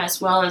 venom,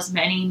 as well as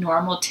many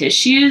normal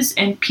tissues,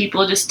 and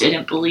people just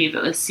didn't believe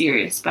it was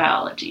serious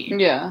biology.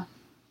 Yeah.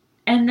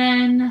 And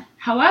then,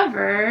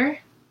 however,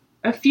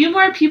 a few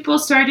more people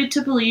started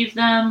to believe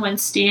them when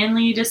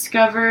Stanley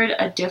discovered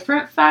a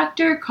different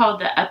factor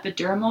called the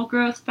epidermal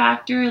growth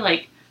factor,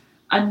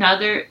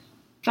 another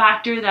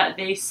factor that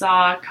they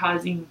saw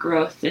causing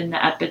growth in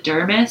the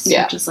epidermis,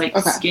 which is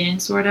skin,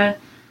 sort of.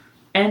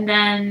 And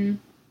then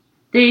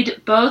they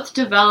both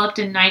developed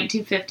in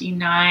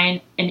 1959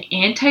 an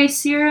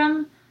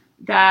anti-serum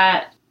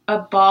that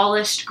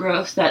abolished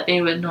growth that they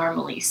would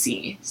normally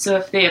see. So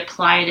if they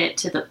applied it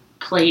to the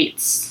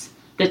plates,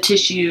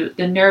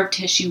 the nerve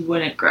tissue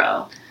wouldn't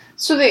grow.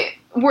 So they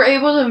were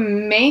able to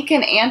make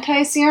an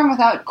anti-serum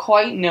without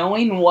quite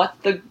knowing what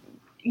the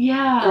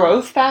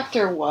growth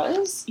factor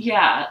was?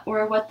 Yeah,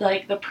 or what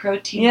the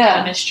protein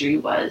chemistry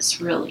was,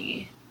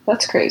 really.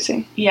 That's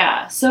crazy.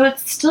 Yeah, so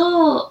it's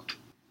still...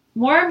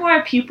 More and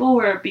more people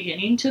were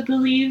beginning to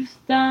believe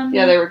them.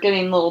 Yeah, they were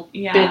getting little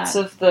bits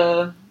of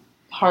the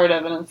hard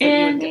evidence that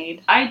you would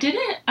need.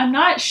 I'm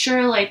not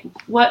sure,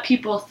 what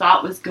people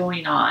thought was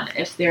going on,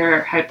 if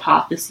their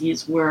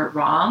hypotheses were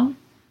wrong.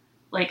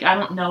 I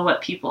don't know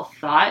what people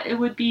thought it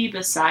would be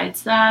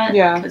besides that.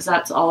 Yeah. Because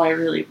that's all I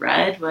really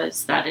read,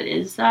 was that it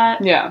is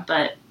that. Yeah.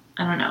 But,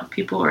 I don't know,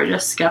 people were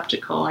just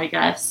skeptical, I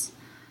guess.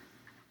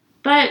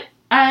 But,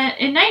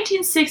 in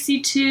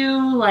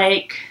 1962,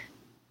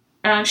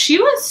 she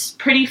was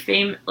pretty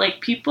famous.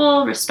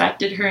 People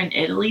respected her in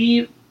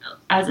Italy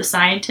as a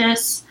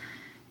scientist,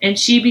 and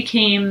she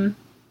became,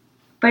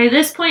 by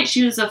this point,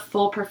 she was a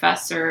full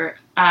professor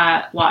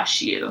at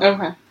WashU.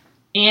 Okay.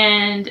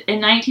 And in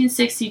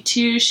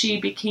 1962,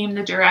 she became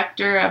the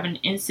director of an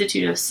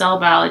institute of cell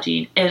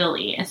biology in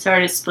Italy and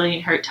started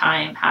splitting her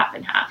time half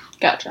and half.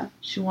 Gotcha.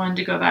 She wanted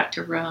to go back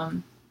to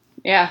Rome.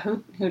 Yeah,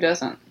 who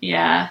doesn't?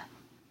 Yeah.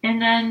 And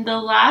then the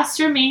last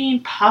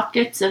remaining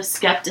pockets of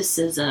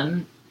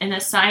skepticism in the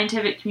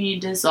scientific community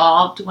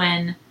dissolved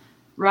when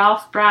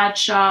Ralph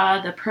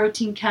Bradshaw, the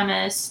protein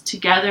chemist,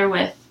 together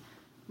with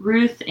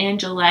Ruth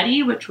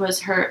Angeletti, which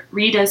was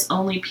Rita's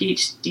only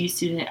PhD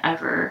student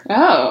ever.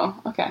 Oh,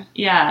 okay.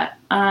 Yeah.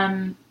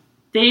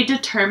 They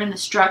determined the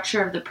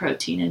structure of the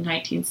protein in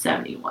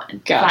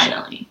 1971. Gotcha.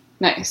 Finally.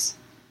 Nice.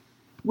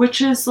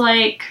 Which was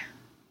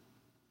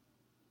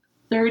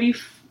 30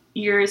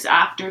 years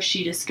after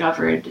she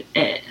discovered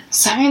it.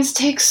 Science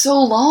takes so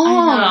long.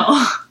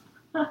 I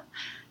know.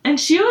 And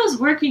she was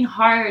working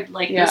hard,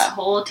 this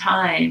whole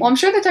time. Well, I'm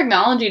sure the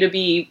technology to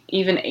be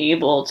even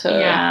able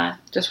to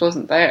just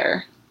wasn't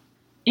there.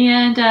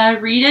 And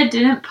Rita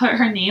didn't put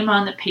her name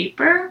on the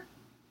paper.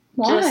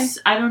 Why?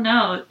 I don't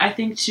know. I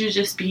think she was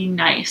just being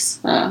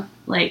nice. Oh.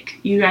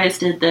 You guys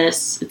did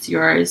this. It's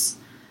yours.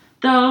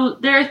 Though,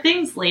 there are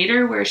things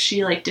later where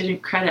she,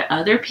 didn't credit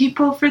other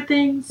people for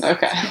things.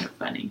 Okay. It's kind of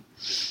funny.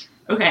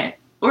 Okay.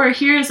 Or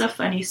here's a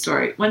funny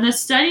story. When the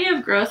study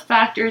of growth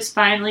factors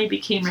finally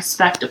became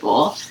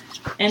respectable,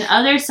 and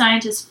other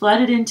scientists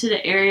flooded into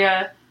the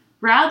area,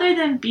 rather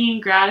than being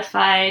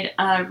gratified,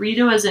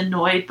 Rita was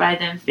annoyed by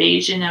the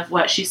invasion of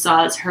what she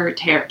saw as her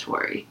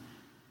territory.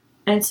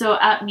 And so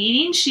at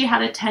meetings, she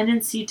had a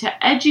tendency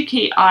to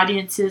educate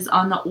audiences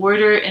on the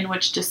order in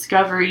which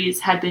discoveries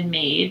had been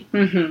made.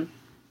 Mm-hmm.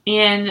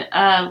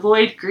 And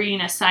Lloyd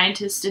Green, a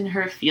scientist in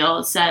her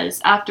field,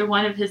 says after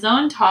one of his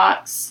own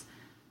talks,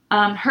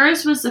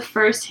 hers was the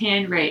first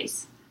hand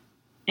raised.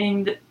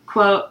 And,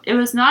 quote, "It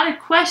was not a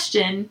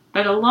question,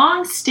 but a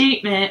long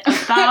statement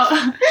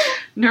about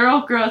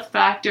neural growth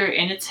factor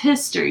and its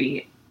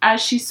history.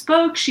 As she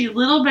spoke, she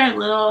little by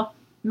little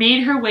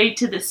made her way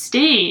to the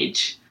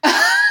stage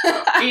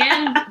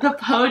and the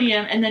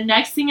podium, and the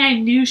next thing I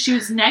knew, she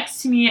was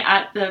next to me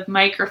at the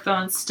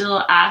microphone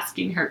still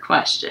asking her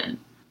question."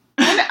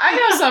 I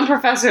know some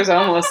professors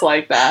almost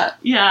like that.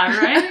 Yeah,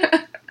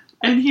 right?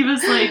 And he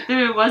was like,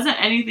 there wasn't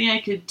anything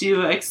I could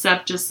do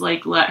except just,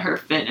 let her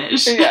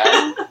finish.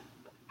 Yeah.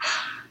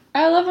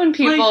 I love when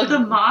people... the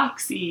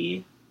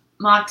moxie,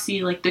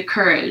 the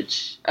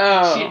courage.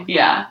 Oh,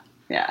 yeah.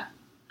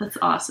 That's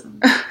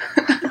awesome.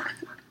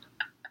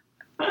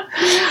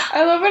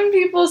 I love when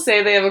people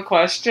say they have a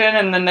question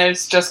and then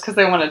it's just because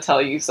they want to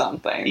tell you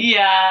something.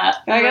 Yeah.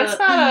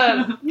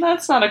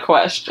 That's not a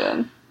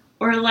question.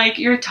 Or,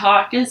 your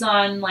talk is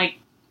on,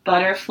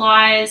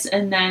 butterflies,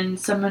 and then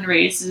someone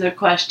raises a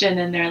question,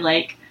 and they're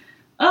like,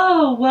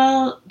 oh,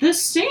 well,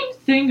 this same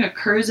thing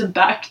occurs in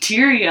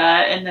bacteria,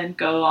 and then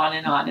go on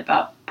and on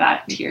about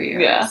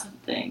bacteria or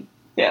something.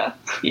 Yeah.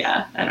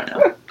 Yeah, I don't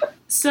know.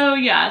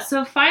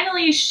 So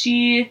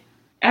finally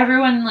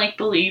everyone,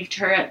 believed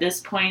her at this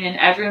point, and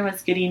everyone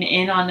was getting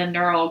in on the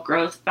neural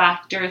growth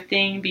factor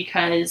thing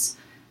because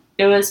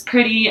it was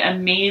pretty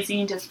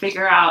amazing to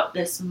figure out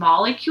this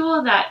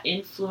molecule that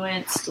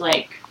influenced,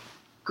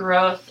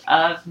 growth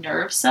of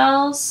nerve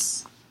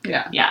cells.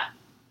 Yeah. Yeah.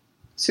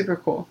 Super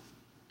cool.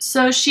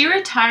 So she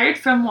retired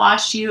from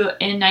WashU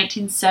in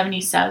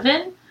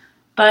 1977,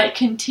 but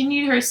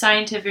continued her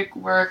scientific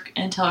work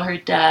until her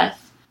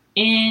death.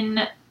 In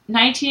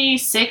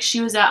 1986, she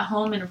was at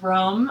home in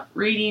Rome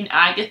reading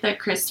Agatha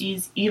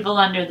Christie's Evil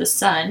Under the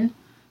Sun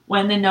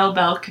when the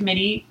Nobel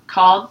Committee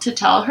called to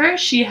tell her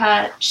she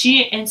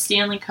and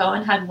Stanley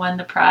Cohen had won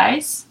the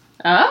prize.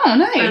 Oh,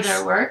 nice. For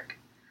their work.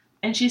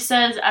 And she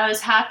says, I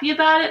was happy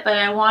about it, but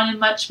I wanted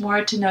much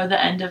more to know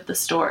the end of the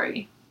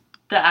story.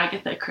 The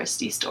Agatha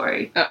Christie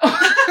story. Oh.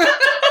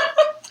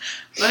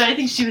 But I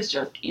think she was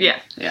joking.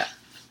 Yeah.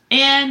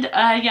 And,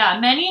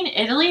 many in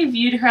Italy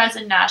viewed her as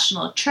a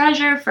national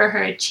treasure for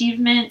her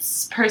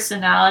achievements,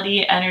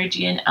 personality,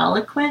 energy, and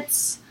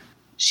eloquence.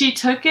 She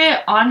took it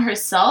on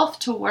herself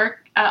to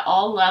work at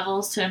all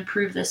levels to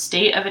improve the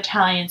state of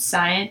Italian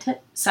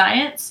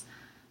science.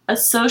 A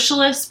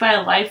socialist by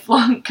a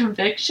lifelong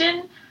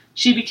conviction,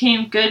 She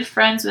became good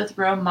friends with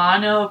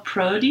Romano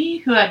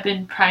Prodi, who had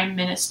been prime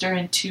minister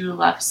in 2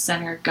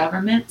 left-center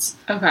governments.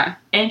 Okay.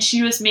 And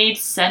she was made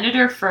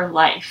senator for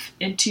life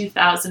in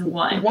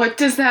 2001. What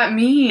does that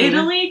mean?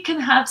 Italy can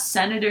have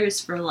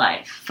senators for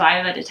life,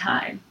 5 at a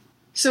time.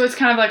 So it's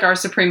kind of like our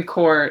Supreme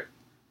Court.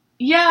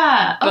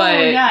 Yeah. But...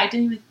 Oh, yeah. I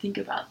didn't even think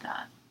about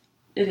that.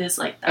 It is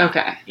like that.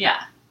 Okay.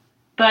 Yeah.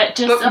 But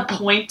just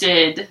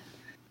appointed.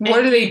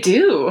 What do they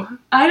do?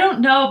 I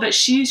don't know, but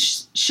she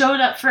showed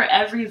up for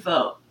every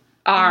vote.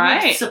 All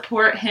right.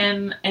 Support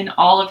him in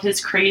all of his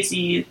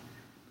crazy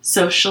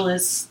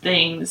socialist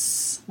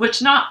things,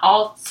 which not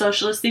all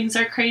socialist things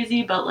are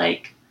crazy, but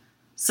like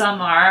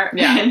some are.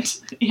 Yeah.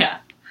 And, yeah.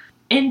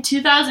 In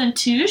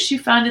 2002, she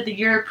founded the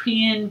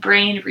European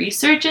Brain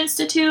Research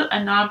Institute, a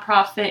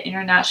nonprofit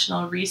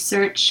international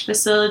research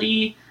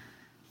facility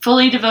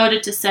fully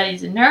devoted to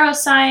studies in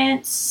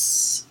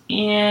neuroscience.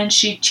 And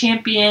she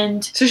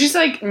championed... So she's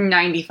like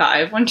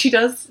 95 when she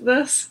does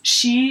this?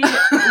 She...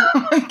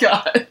 Oh my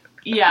god.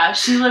 Yeah,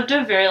 she lived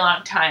a very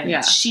long time.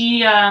 Yeah.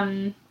 She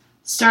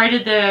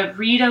started the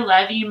Rita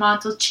Levi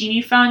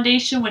Montalcini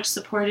Foundation, which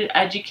supported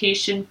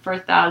education for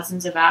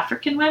thousands of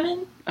African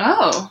women.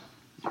 Oh.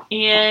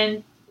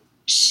 And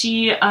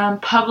she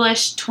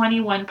published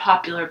 21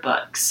 popular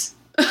books.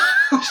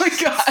 Oh my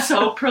god.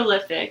 So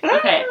prolific.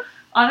 Okay.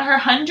 On her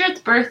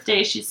 100th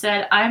birthday, she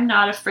said, "I'm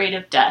not afraid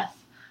of death.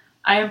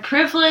 I am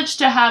privileged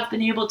to have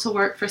been able to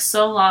work for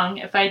so long.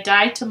 If I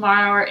die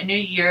tomorrow or in a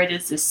year, it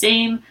is the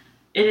same.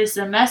 It is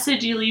the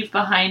message you leave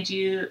behind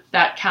you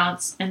that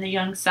counts, and the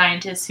young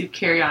scientists who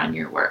carry on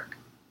your work."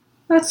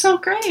 That's so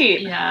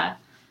great. Yeah.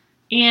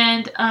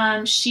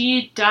 And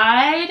she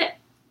died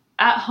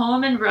at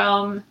home in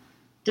Rome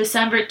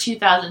December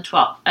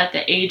 2012 at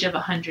the age of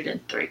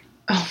 103.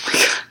 Oh my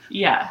god.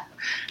 Yeah.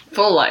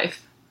 Full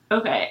life.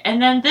 Okay, and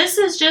then this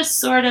is just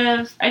sort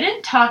of... I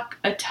didn't talk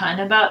a ton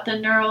about the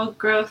neural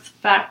growth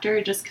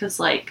factor just because,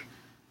 like,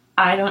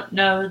 I don't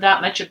know that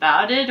much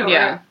about it.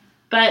 Yeah.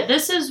 But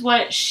this is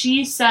what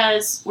she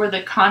says were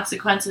the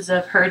consequences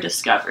of her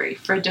discovery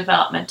for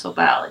developmental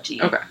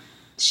biology. Okay.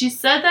 She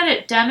said that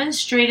it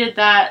demonstrated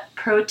that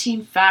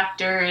protein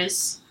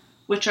factors,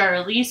 which are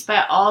released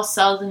by all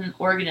cells in an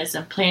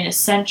organism, play an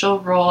essential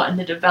role in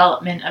the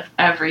development of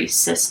every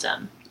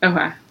system.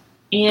 Okay.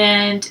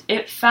 And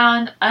it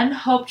found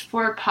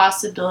unhoped-for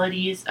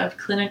possibilities of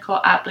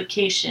clinical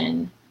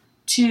application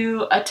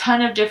to a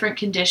ton of different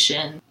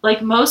conditions,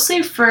 like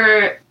mostly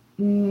for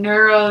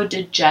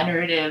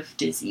neurodegenerative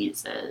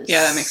diseases.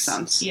 Yeah, that makes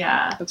sense.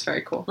 Yeah. That's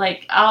very cool.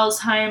 Like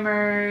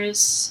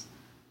Alzheimer's,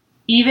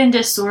 even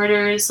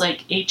disorders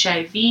like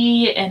HIV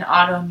and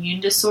autoimmune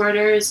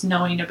disorders.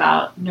 Knowing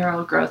about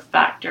neural growth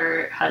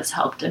factor has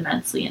helped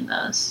immensely in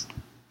those.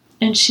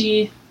 And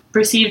she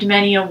received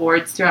many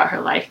awards throughout her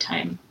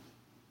lifetime.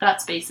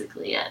 That's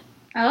basically it.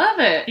 I love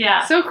it.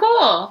 Yeah. So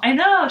cool. I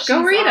know. She's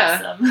Go Rita.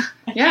 awesome.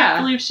 I can't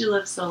believe she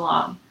lived so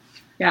long.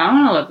 Yeah, I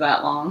want to live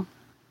that long.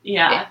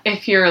 Yeah.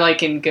 If you're,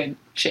 like, in good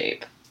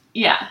shape.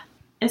 Yeah.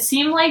 It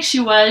seemed like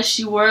she was.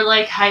 She wore,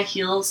 like, high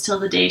heels till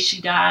the day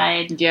she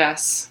died.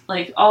 Yes.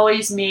 Like,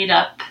 always made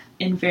up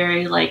in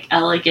very, like,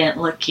 elegant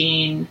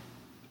looking.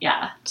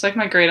 Yeah. It's like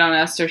my great aunt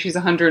Esther. She's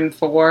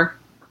 104.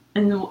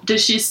 And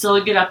does she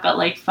still get up at,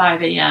 like,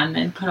 5 a.m.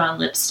 and put on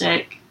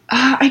lipstick?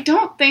 I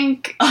don't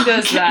think she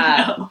does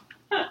that. No.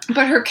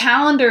 But her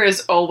calendar is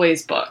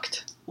always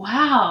booked.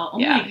 Wow. Oh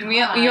yeah. my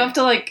God. You have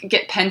to, like,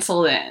 get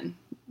penciled in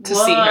to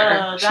Whoa, see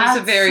her. She's a that's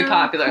very so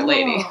popular cool.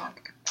 lady.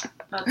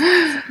 That's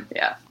awesome.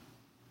 Yeah.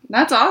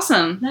 That's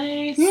awesome.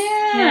 Nice.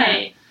 Yeah.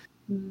 Yay.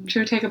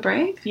 Should we take a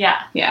break?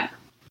 Yeah. Yeah.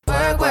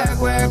 Work,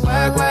 work, work,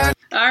 work, work.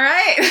 All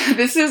right.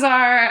 This is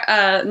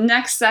our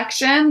next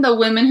section, the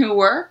Women Who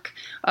Work.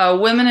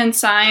 Women in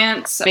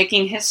Science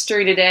making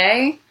history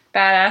today.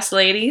 Badass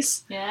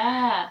ladies.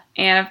 Yeah.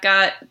 And I've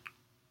got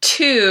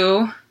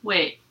 2.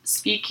 Wait,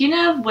 speaking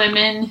of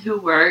women who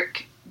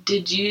work,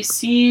 did you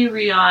see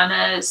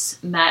Rihanna's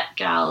Met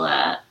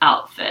Gala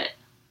outfit?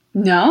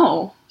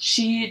 No.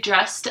 She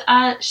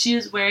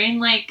was wearing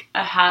like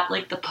a hat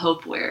like the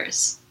Pope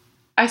wears.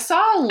 I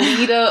saw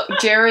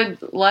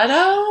Jared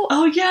Leto.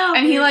 Oh yeah.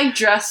 And he like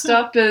dressed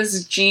up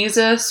as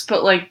Jesus,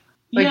 but like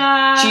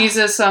yeah.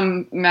 Jesus,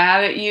 I'm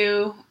mad at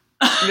you.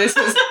 This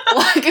is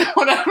like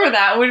whatever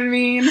that would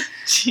mean.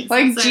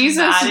 Like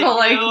Jesus, but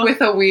like with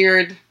a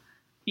weird.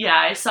 Yeah,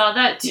 I saw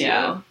that too.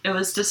 Yeah. It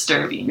was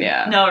disturbing.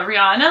 Yeah. No,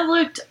 Rihanna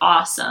looked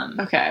awesome.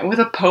 Okay, with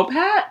a Pope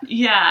hat?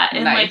 Yeah,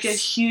 and Nice. like a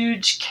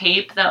huge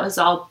cape that was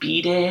all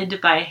beaded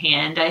by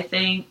hand, I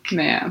think.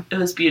 Man. It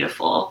was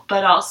beautiful.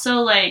 But also,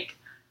 like,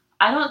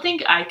 I don't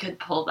think I could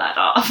pull that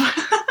off.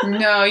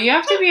 No, you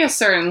have to be a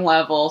certain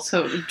level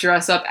to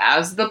dress up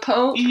as the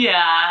Pope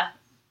Yeah.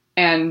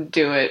 and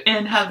do it.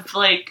 And have,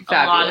 like,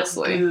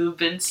 Fabulously. a lot of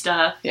boob and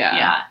stuff.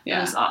 Yeah. It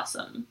was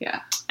awesome. Yeah.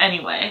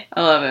 Anyway.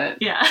 I love it.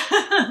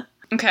 Yeah.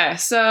 Okay,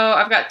 so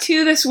I've got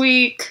 2 this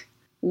week.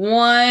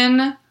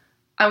 1,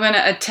 I'm going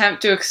to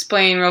attempt to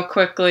explain real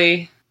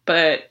quickly,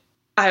 but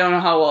I don't know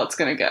how well it's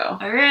going to go.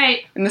 All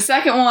right. And the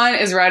second one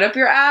is right up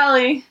your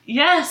alley.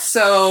 Yes.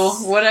 So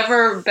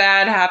whatever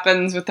bad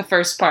happens with the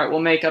first part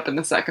will make up in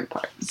the second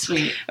part.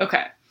 Sweet.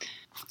 Okay.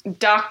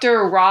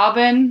 Dr.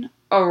 Robin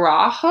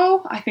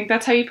Araujo, I think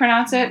that's how you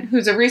pronounce it,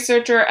 who's a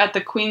researcher at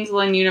the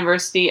Queensland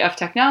University of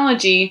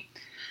Technology.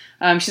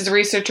 She's a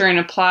researcher in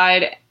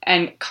applied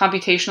and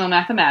computational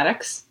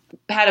mathematics.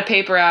 Had a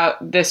paper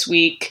out this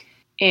week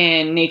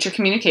in Nature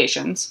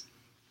Communications.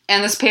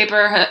 And this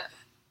paper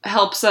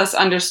helps us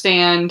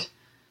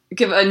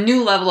give a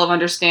new level of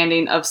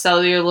understanding of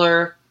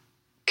cellular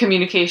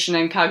communication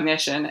and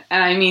cognition.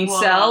 And I mean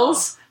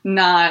cells,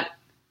 not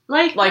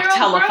like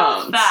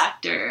telephones. Growth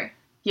factor.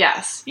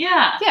 Yes.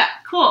 Yeah. Yeah.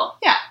 Cool.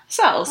 Yeah.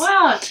 Cells.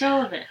 Wow, it's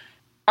relevant.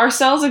 Our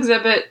cells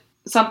exhibit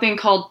something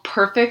called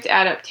perfect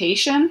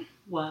adaptation.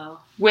 Wow.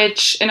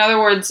 Which, in other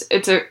words,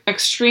 it's an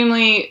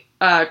extremely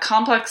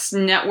complex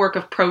network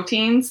of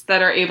proteins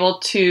that are able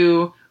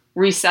to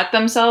reset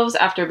themselves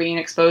after being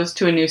exposed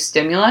to a new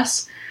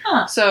stimulus.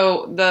 Huh.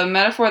 So the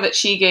metaphor that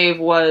she gave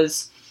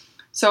was,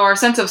 so our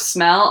sense of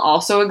smell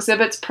also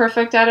exhibits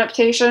perfect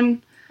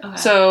adaptation. Okay.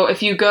 So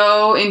if you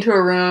go into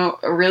a room,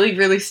 a really,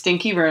 really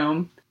stinky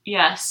room,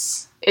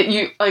 yes. As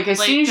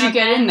soon as you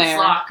get in there,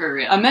 locker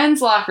room. a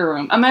men's locker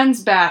room, a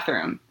men's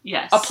bathroom,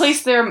 yes. a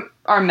place there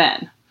are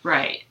men.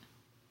 Right.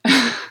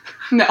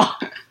 No,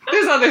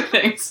 there's other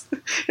things.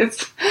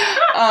 It's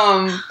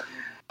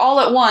all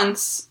at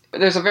once.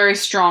 There's a very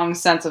strong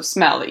sense of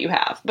smell that you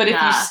have. But if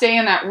you stay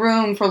in that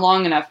room for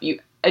long enough,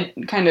 you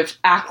kind of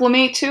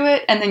acclimate to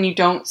it, and then you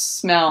don't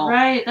smell.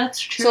 Right,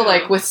 that's true. So,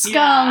 like with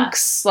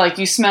skunks, like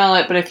you smell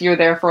it, but if you're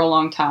there for a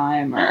long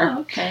time, or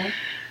okay.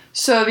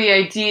 So the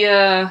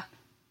idea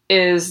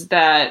is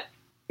that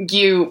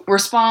you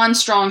respond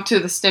strong to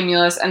the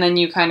stimulus, and then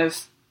you kind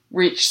of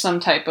reach some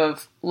type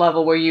of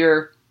level where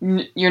you're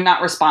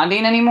not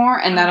responding anymore,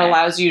 and that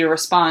allows you to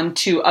respond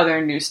to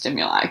other new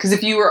stimuli. Because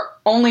if you were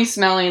only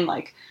smelling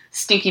like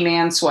stinky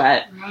man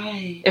sweat,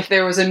 right. if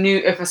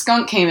a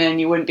skunk came in,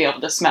 you wouldn't be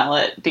able to smell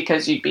it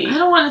because you'd be... I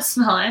don't want to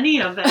smell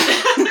any of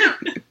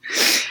it.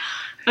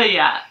 But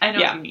yeah, I know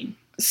what you mean.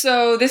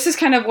 So this is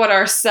kind of what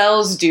our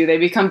cells do. They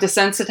become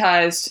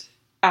desensitized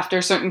after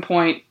a certain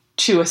point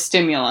to a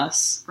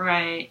stimulus.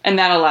 Right. And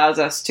that allows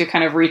us to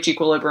kind of reach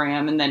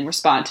equilibrium and then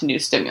respond to new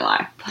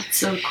stimuli. That's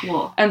so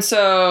cool. And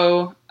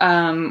so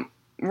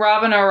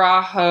Robin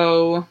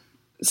Araujo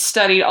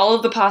studied all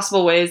of the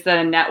possible ways that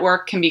a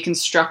network can be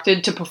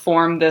constructed to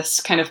perform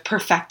this kind of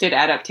perfected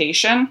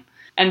adaptation,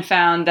 and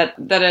found that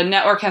a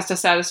network has to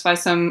satisfy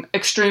some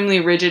extremely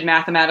rigid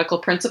mathematical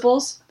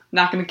principles. I'm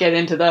not going to get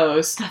into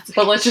those,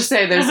 but let's just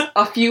say there's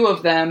a few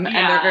of them,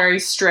 and they're very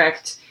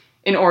strict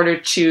in order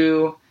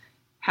to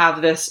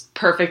have this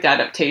perfect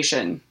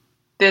adaptation.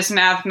 This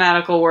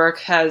mathematical work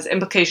has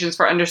implications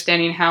for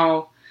understanding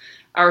how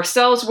our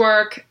cells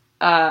work,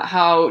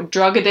 how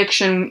drug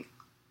addiction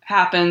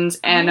happens,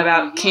 and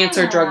about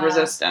cancer drug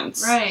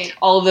resistance. Right.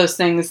 All of those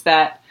things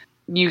that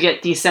you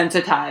get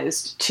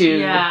desensitized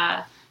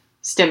to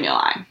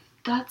stimuli.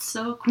 That's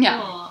so cool.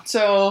 Yeah.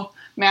 So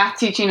math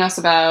teaching us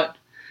about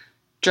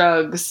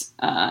drugs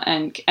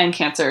and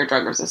cancer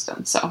drug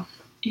resistance. So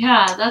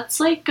yeah,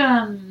 that's like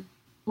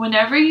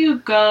whenever you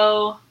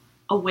go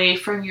away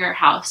from your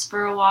house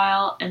for a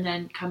while and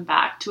then come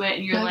back to it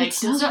and you're like,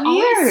 does it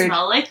always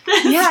smell like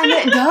this? Yeah, and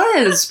it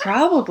does,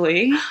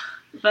 probably.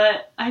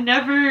 But I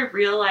never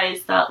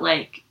realized that,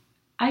 like,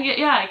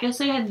 I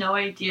guess I had no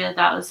idea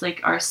that was,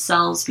 like, our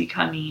cells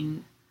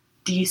becoming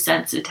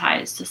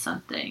desensitized to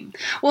something.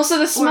 Well, so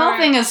the smell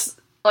thing is,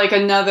 like,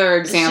 another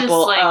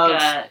example like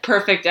of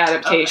perfect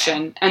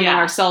adaptation. Okay. And then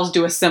our cells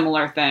do a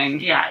similar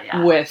thing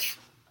with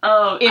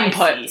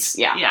inputs.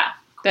 Yeah.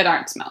 That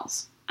aren't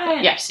smells. I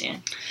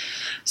understand.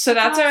 So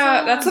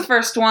that's the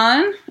first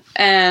one.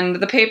 And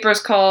the paper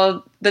is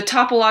called The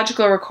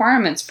Topological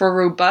Requirements for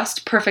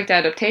Robust Perfect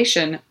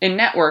Adaptation in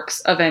Networks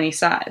of Any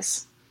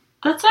Size.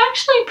 That's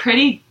actually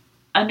pretty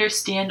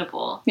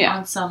understandable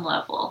on some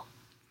level.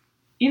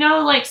 You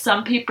know, like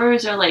some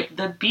papers are like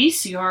the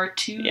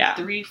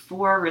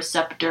BCR234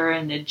 receptor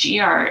and the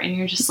GR, and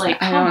you're just like,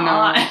 come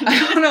on.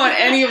 I don't know what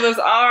any of those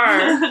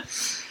are.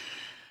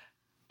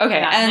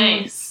 Okay.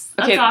 Nice.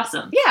 That's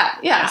awesome.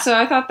 Yeah. So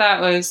I thought that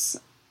was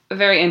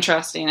very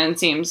interesting, and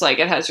seems like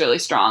it has really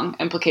strong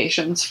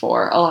implications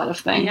for a lot of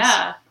things.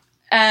 Yeah.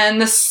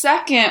 And the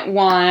second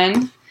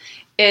one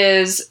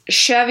is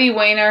Chevy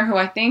Weiner, who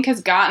I think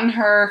has gotten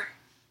her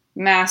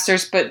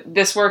master's, but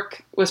this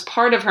work was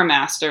part of her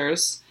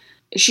master's.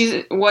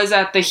 She was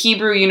at the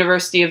Hebrew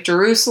University of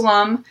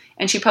Jerusalem,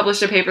 and she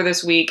published a paper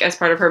this week as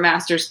part of her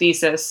master's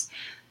thesis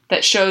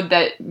that showed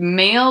that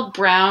male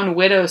brown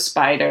widow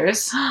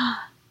spiders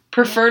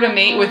prefer to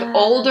mate with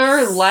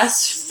older,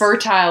 less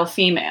fertile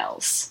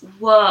females.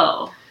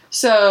 Whoa.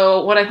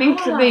 So what I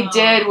think they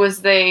did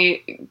was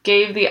they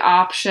gave the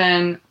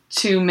option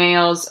to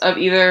males of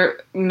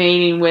either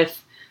mating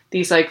with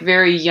these like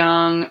very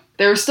young,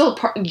 they were still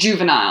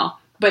juvenile,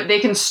 but they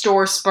can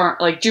store sperm,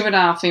 like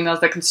juvenile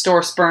females that can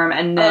store sperm,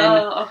 and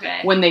then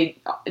when they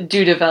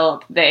do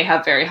develop, they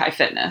have very high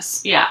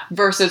fitness. Yeah.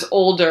 Versus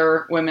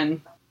older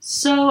women.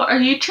 So are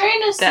you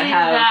trying to say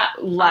that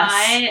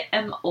I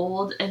am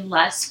old and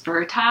less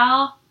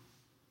fertile?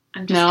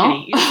 I'm just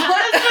kidding. You know,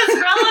 this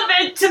was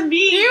relevant to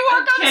me. You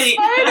work on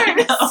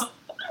spiders.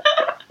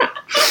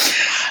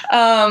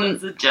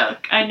 It's a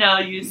joke. I know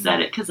you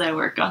said it because I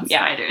work on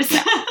spiders.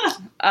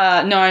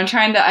 Yeah. No, I'm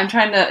trying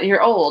to.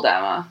 You're old,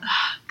 Emma.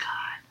 Oh,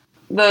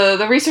 God.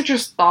 The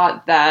researchers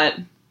thought that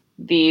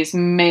these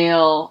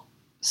male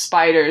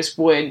spiders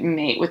would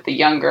mate with the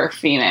younger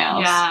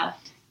females. Yeah.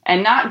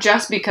 And not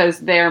just because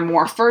they're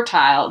more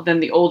fertile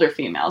than the older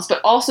females, but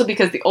also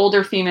because the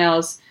older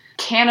females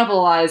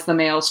cannibalize the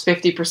males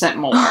 50%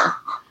 more.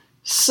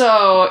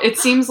 So it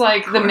seems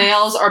like the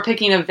males are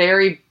picking a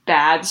very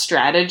bad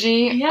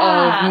strategy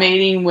of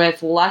mating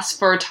with less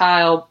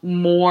fertile,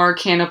 more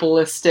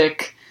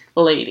cannibalistic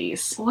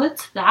ladies.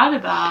 What's that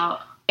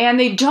about? And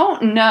they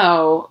don't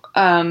know,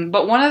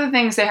 but one of the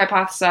things they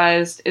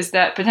hypothesized is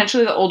that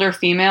potentially the older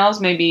females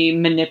may be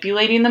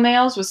manipulating the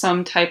males with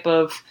some type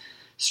of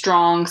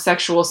strong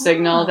sexual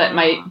signal that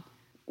might,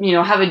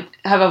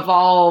 have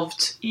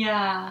evolved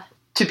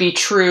to be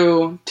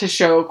true to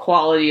show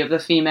quality of the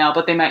female,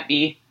 but they might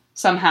be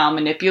somehow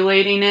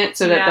manipulating it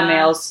so that the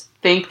males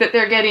think that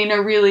they're getting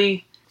a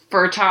really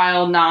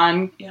fertile,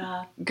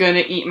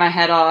 gonna eat my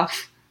head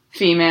off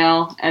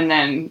female and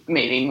then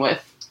mating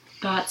with.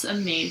 That's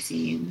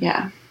amazing.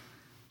 Yeah.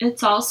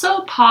 It's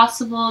also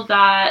possible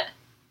that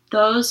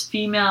those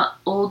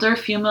older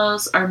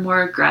females are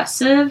more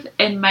aggressive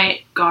and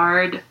might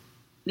guard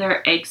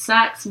their egg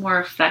sacs more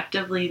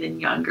effectively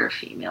than younger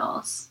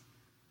females.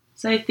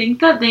 So I think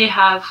that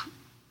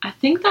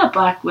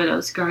black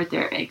widows guard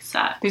their egg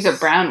sacs. These are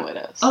brown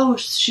widows. Oh,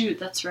 shoot,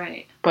 that's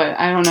right. But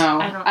I don't know.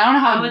 I don't know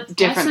how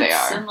different they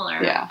are.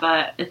 Similar, yeah.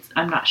 But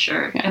I'm not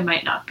sure. Yeah. It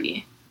might not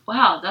be.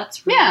 Wow,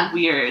 that's really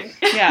weird.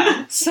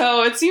 Yeah.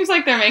 So it seems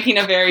like they're making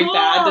a very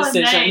bad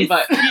decision,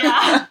 but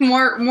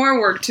more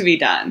work to be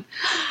done.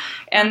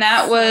 And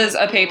that was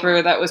a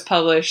paper that was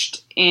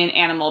published in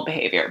Animal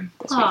Behavior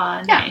this week.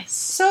 Nice. Yeah.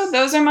 So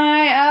those are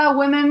my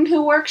women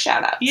who work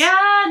shout-outs.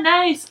 Yeah,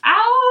 nice.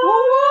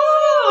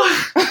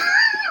 Ow!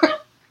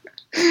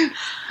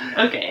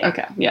 Okay.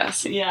 Okay,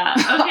 yes. Yeah.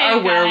 Okay, our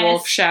guys.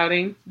 werewolf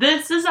shouting.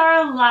 This is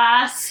our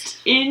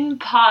last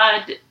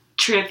in-pod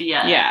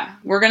trivia. Yeah.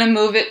 We're going to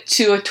move it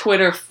to a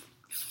Twitter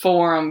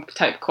forum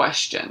type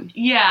question.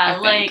 Yeah,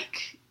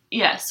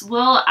 yes,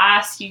 we'll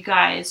ask you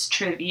guys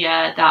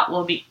trivia that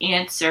will be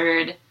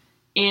answered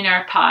in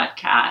our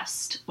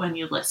podcast when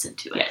you listen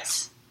to it.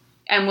 Yes.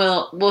 And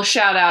we'll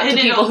shout out to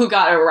people who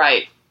got it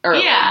right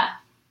early. Yeah.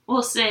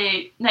 We'll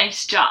say,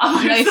 nice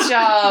job. Nice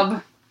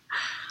job.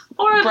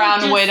 Or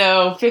Brown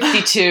Widow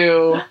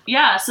 52.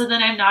 Yeah, so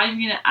then I'm not even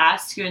going to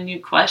ask you a new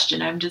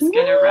question. I'm just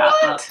going to wrap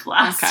up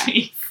last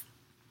week.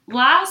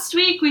 Last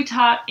week we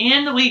talked,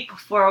 and the week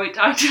before we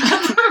talked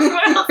about the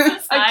Royal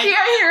Society. I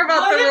can't hear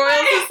about the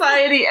Royal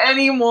Society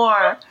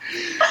anymore.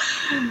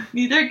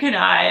 Neither can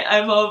I.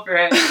 I'm over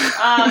it.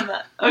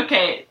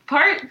 Okay,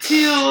 part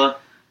 2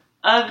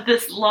 of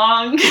this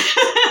long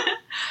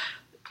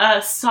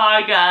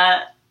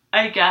saga,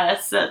 I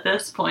guess, at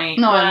this point.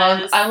 No,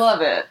 I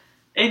love it.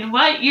 In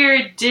what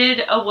year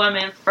did a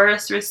woman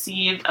first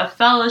receive a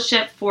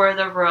fellowship for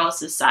the Royal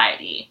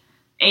Society?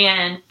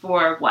 And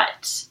for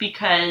what?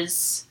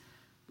 Because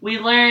we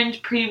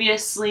learned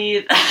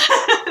previously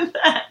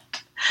that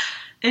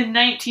in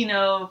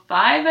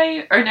 1905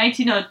 or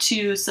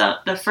 1902,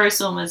 the first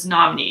one was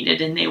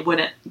nominated and they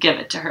wouldn't give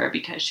it to her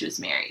because she was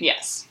married.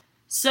 Yes.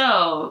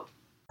 So...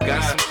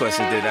 Got a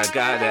question that I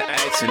got to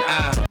ask and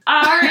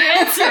our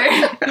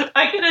answer.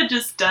 I could have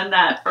just done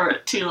that for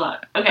too long.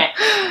 Okay.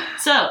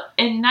 So,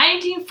 in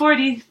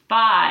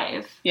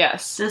 1945,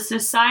 yes, the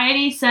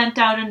society sent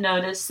out a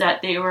notice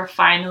that they were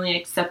finally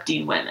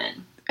accepting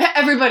women.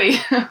 Everybody,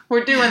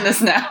 we're doing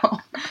this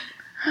now.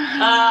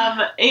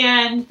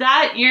 And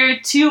that year,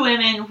 2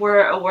 women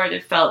were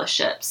awarded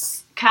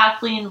fellowships.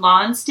 Kathleen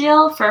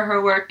Lonsdale for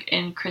her work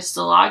in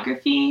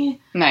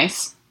crystallography.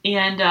 Nice.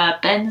 And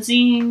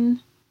benzene.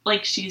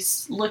 Like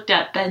she's looked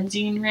at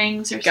benzene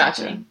rings or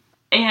something.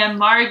 And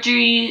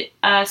Marjorie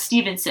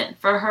Stevenson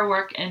for her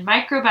work in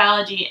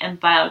microbiology and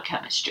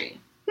biochemistry.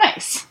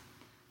 Nice.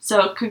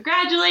 So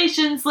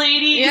congratulations,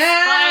 ladies!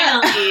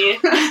 Yeah! Finally!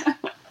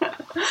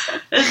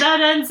 And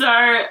that ends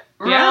our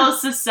Royal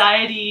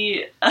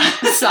Society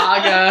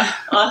saga.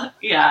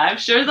 Yeah, I'm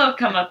sure they'll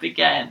come up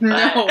again.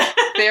 But... No,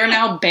 they are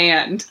now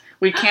banned.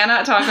 We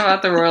cannot talk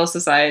about the Royal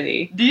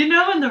Society. Do you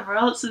know when the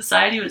Royal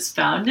Society was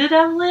founded,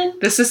 Evelyn?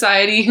 The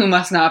society who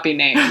must not be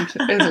named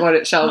is what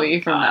it shall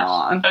be from now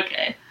on.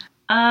 Okay.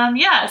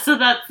 Yeah, so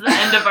that's the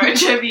end of our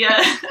trivia.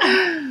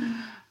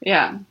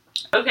 Yeah.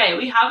 Okay,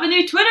 we have a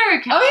new Twitter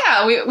account.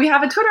 Oh yeah, we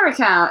have a Twitter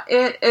account.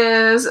 It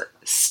is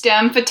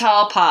STEM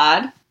Fatale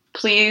Pod.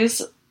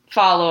 Please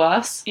follow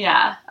us.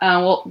 Yeah.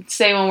 We'll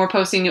say when we're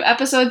posting new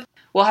episodes.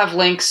 we'll have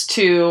links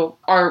to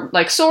our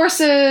like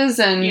sources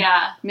and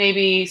Yeah.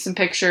 maybe some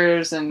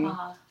pictures and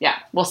yeah,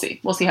 we'll see.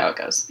 We'll see how it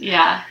goes.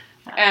 Yeah.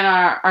 And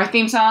our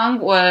theme song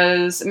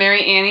was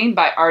Mary Annie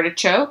by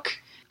Artichoke.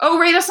 Oh,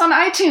 rate us on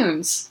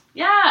iTunes.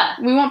 Yeah.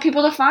 We want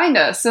people to find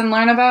us and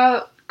learn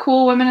about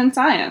cool women in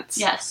science.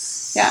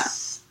 Yes. Yeah.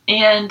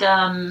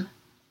 And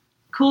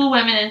cool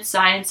women in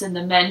science and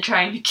the men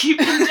trying to keep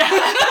them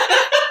down.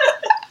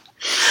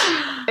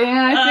 And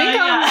I think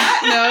on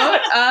that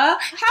note,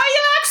 how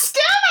you like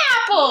STEM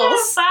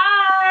apples?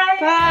 Bye.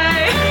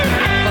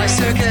 Bye. By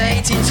circa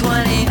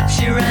 1820,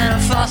 she ran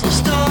a fossil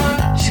store.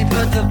 She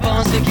put the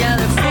bones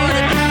together